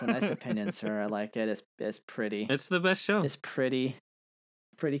 That's a nice opinion, sir. I like it. It's pretty. It's the best show. It's pretty.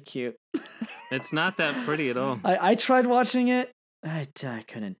 Pretty cute. It's not that pretty at all. I tried watching it. I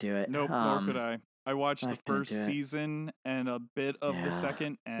couldn't do it. Nope, nor could I. I watched I the couldn't first do it. season and a bit of Yeah. the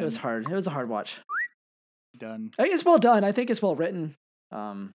second, and It was hard. It was a hard watch. done. I think it's well done. I think it's well written.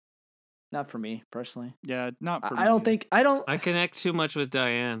 Not for me personally. Yeah, not for me. I don't either. think I don't. I connect too much with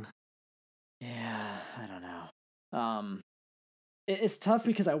Diane. Yeah, I don't know. It's tough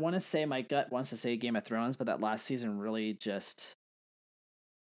because I want to say my gut wants to say Game of Thrones, but that last season really just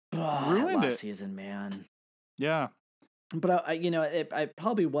Ruined last it. season, man. Yeah. But it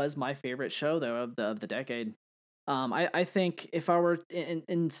probably was my favorite show though of the decade. I think if I were in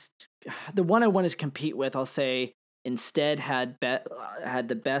the one I wanted to compete with, I'll say instead had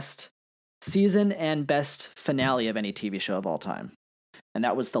the best season and best finale of any TV show of all time, and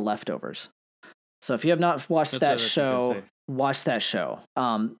that was The Leftovers. So if you have not watched That's what I that was gonna show, say. watch that show.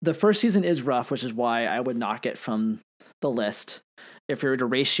 The first season is rough, which is why I would knock it from the list. If you were to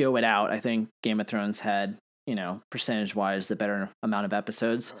ratio it out, I think Game of Thrones had, percentage wise, the better amount of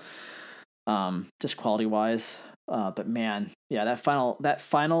episodes, just quality wise. But man, yeah, that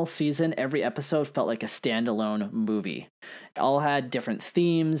final season, every episode felt like a standalone movie. It all had different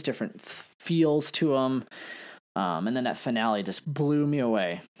themes, different feels to them. And then that finale just blew me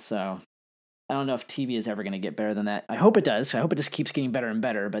away. So I don't know if TV is ever going to get better than that. I hope it does. I hope it just keeps getting better and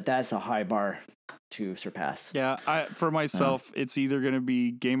better, but that's a high bar to surpass. Yeah, for myself, it's either going to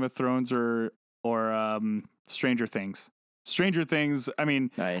be Game of Thrones or Stranger Things. Stranger Things, I mean,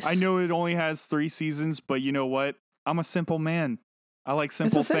 Nice. I know it only has 3 seasons, but you know what? I'm a simple man. I like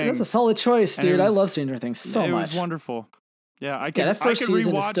simple things. That's a solid choice, And it dude. I was- love Stranger Things so it much. was wonderful. Yeah, I could, that first I could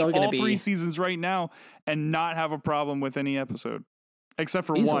season is rewatch still gonna all 3 be- seasons right now and not have a problem with any episode. Except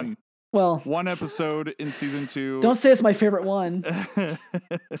for Easily. one. Well, One episode in season 2. don't say it's my favorite one. But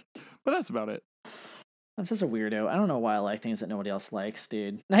that's about it. I'm just a weirdo. I don't know why I like things that nobody else likes,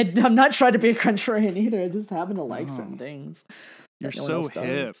 dude. I'm not trying to be a contrarian either. I just happen to like certain things. You're that no one so else does.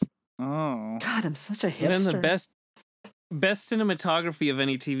 hip. Oh. God, I'm such a hipster. And then the best cinematography of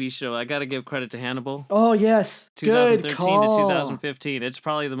any TV show. I got to give credit to Hannibal. Oh yes, 2013 good call. to 2015. It's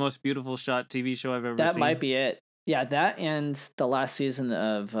probably the most beautiful shot TV show I've ever That seen. might be it. Yeah, that and the last season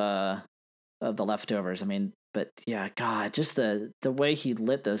of The Leftovers. I mean, but yeah, God, just the way he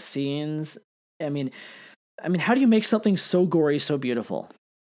lit those scenes. I mean, how do you make something so gory so beautiful?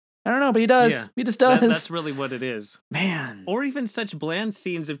 I don't know, but he does. Yeah, He just does. That's really what it is. Man. Or even such bland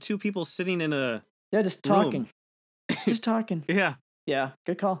scenes of 2 people sitting in a Yeah, just room. talking. Just talking. yeah. Yeah,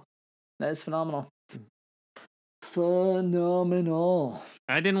 good call. That is phenomenal. Phenomenal.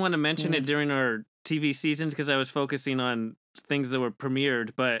 I didn't want to mention Yeah. it during our TV seasons because I was focusing on things that were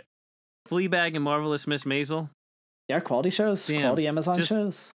premiered, but Fleabag and Marvelous Miss Maisel. Yeah, quality shows. Damn, Quality Amazon just-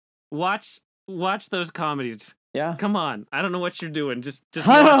 shows. Watch those comedies. Yeah. Come on. I don't know what you're doing. Just I watch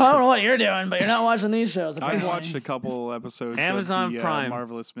don't it. know what you're doing, but you're not watching these shows. I apparently. watched a couple episodes Amazon of the Prime.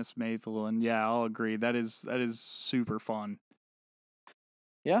 Marvelous Miss Maisel, and yeah, I'll agree. That is super fun.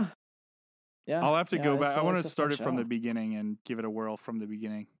 Yeah. Yeah. I'll have to yeah, go it's back. I a- want it's to a start fun it from the show. beginning and give it a whirl from the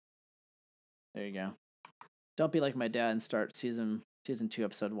beginning. There you go. Don't be like my dad and start season 2,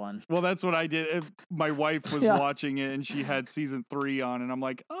 episode 1. Well, that's what I did. My wife was Yeah. watching it, and she had season 3 on, and I'm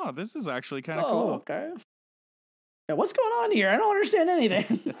like, oh, this is actually kind of Oh, cool. okay. Yeah, what's going on here? I don't understand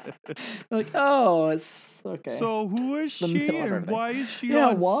anything. Like, oh, it's okay. So who is The she, middle of and everything. why is she Yeah,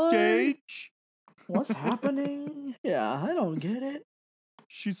 on why? stage? What's happening? Yeah, I don't get it.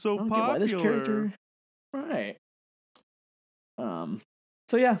 She's so I don't popular. get why this character. Right.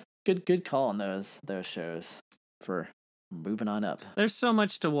 So yeah, Good call on those shows for moving on up. There's so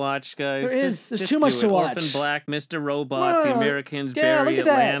much to watch, guys. There is. There's just too much do to it. watch. Orphan Black, Mr. Robot, The Whoa. Americans, Yeah, Barry, look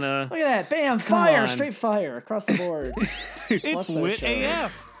at Atlanta. that. Look at that. Bam, Come fire, on. straight fire across the board. It's Watch those lit shows.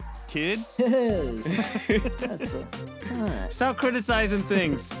 AF, kids. It is. That's alright. Stop criticizing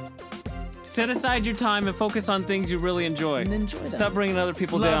things. Set aside your time and focus on things you really enjoy. And enjoy them. Stop bringing other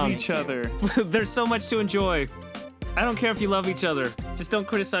people Love down. each other. There's so much to enjoy. I don't care if you love each other. Just don't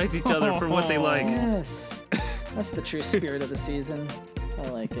criticize each other for what they like. Yes. That's the true spirit of the season. I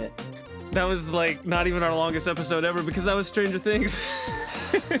like it. That was like not even our longest episode ever because that was Stranger Things.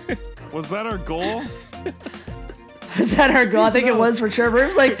 Was that our goal? Is that our goal? I think it was for Trevor. It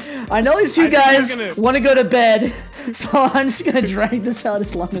was like, I know these two I think we're guys gonna- want to go to bed, so I'm just going to drag this out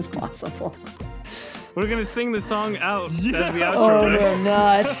as long as possible. We're gonna sing the song out as the outro. Oh, right? no,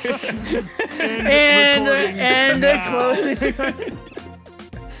 not. recording and now. closing.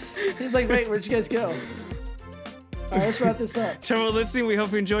 He's like, wait, where'd you guys go? All right, let's wrap this up. To everyone listening, we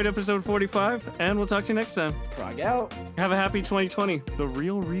hope you enjoyed episode 45, and we'll talk to you next time. Frog out. Have a happy 2020. The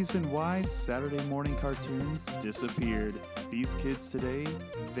real reason why Saturday morning cartoons disappeared. These kids today,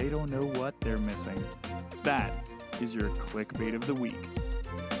 they don't know what they're missing. That is your clickbait of the week.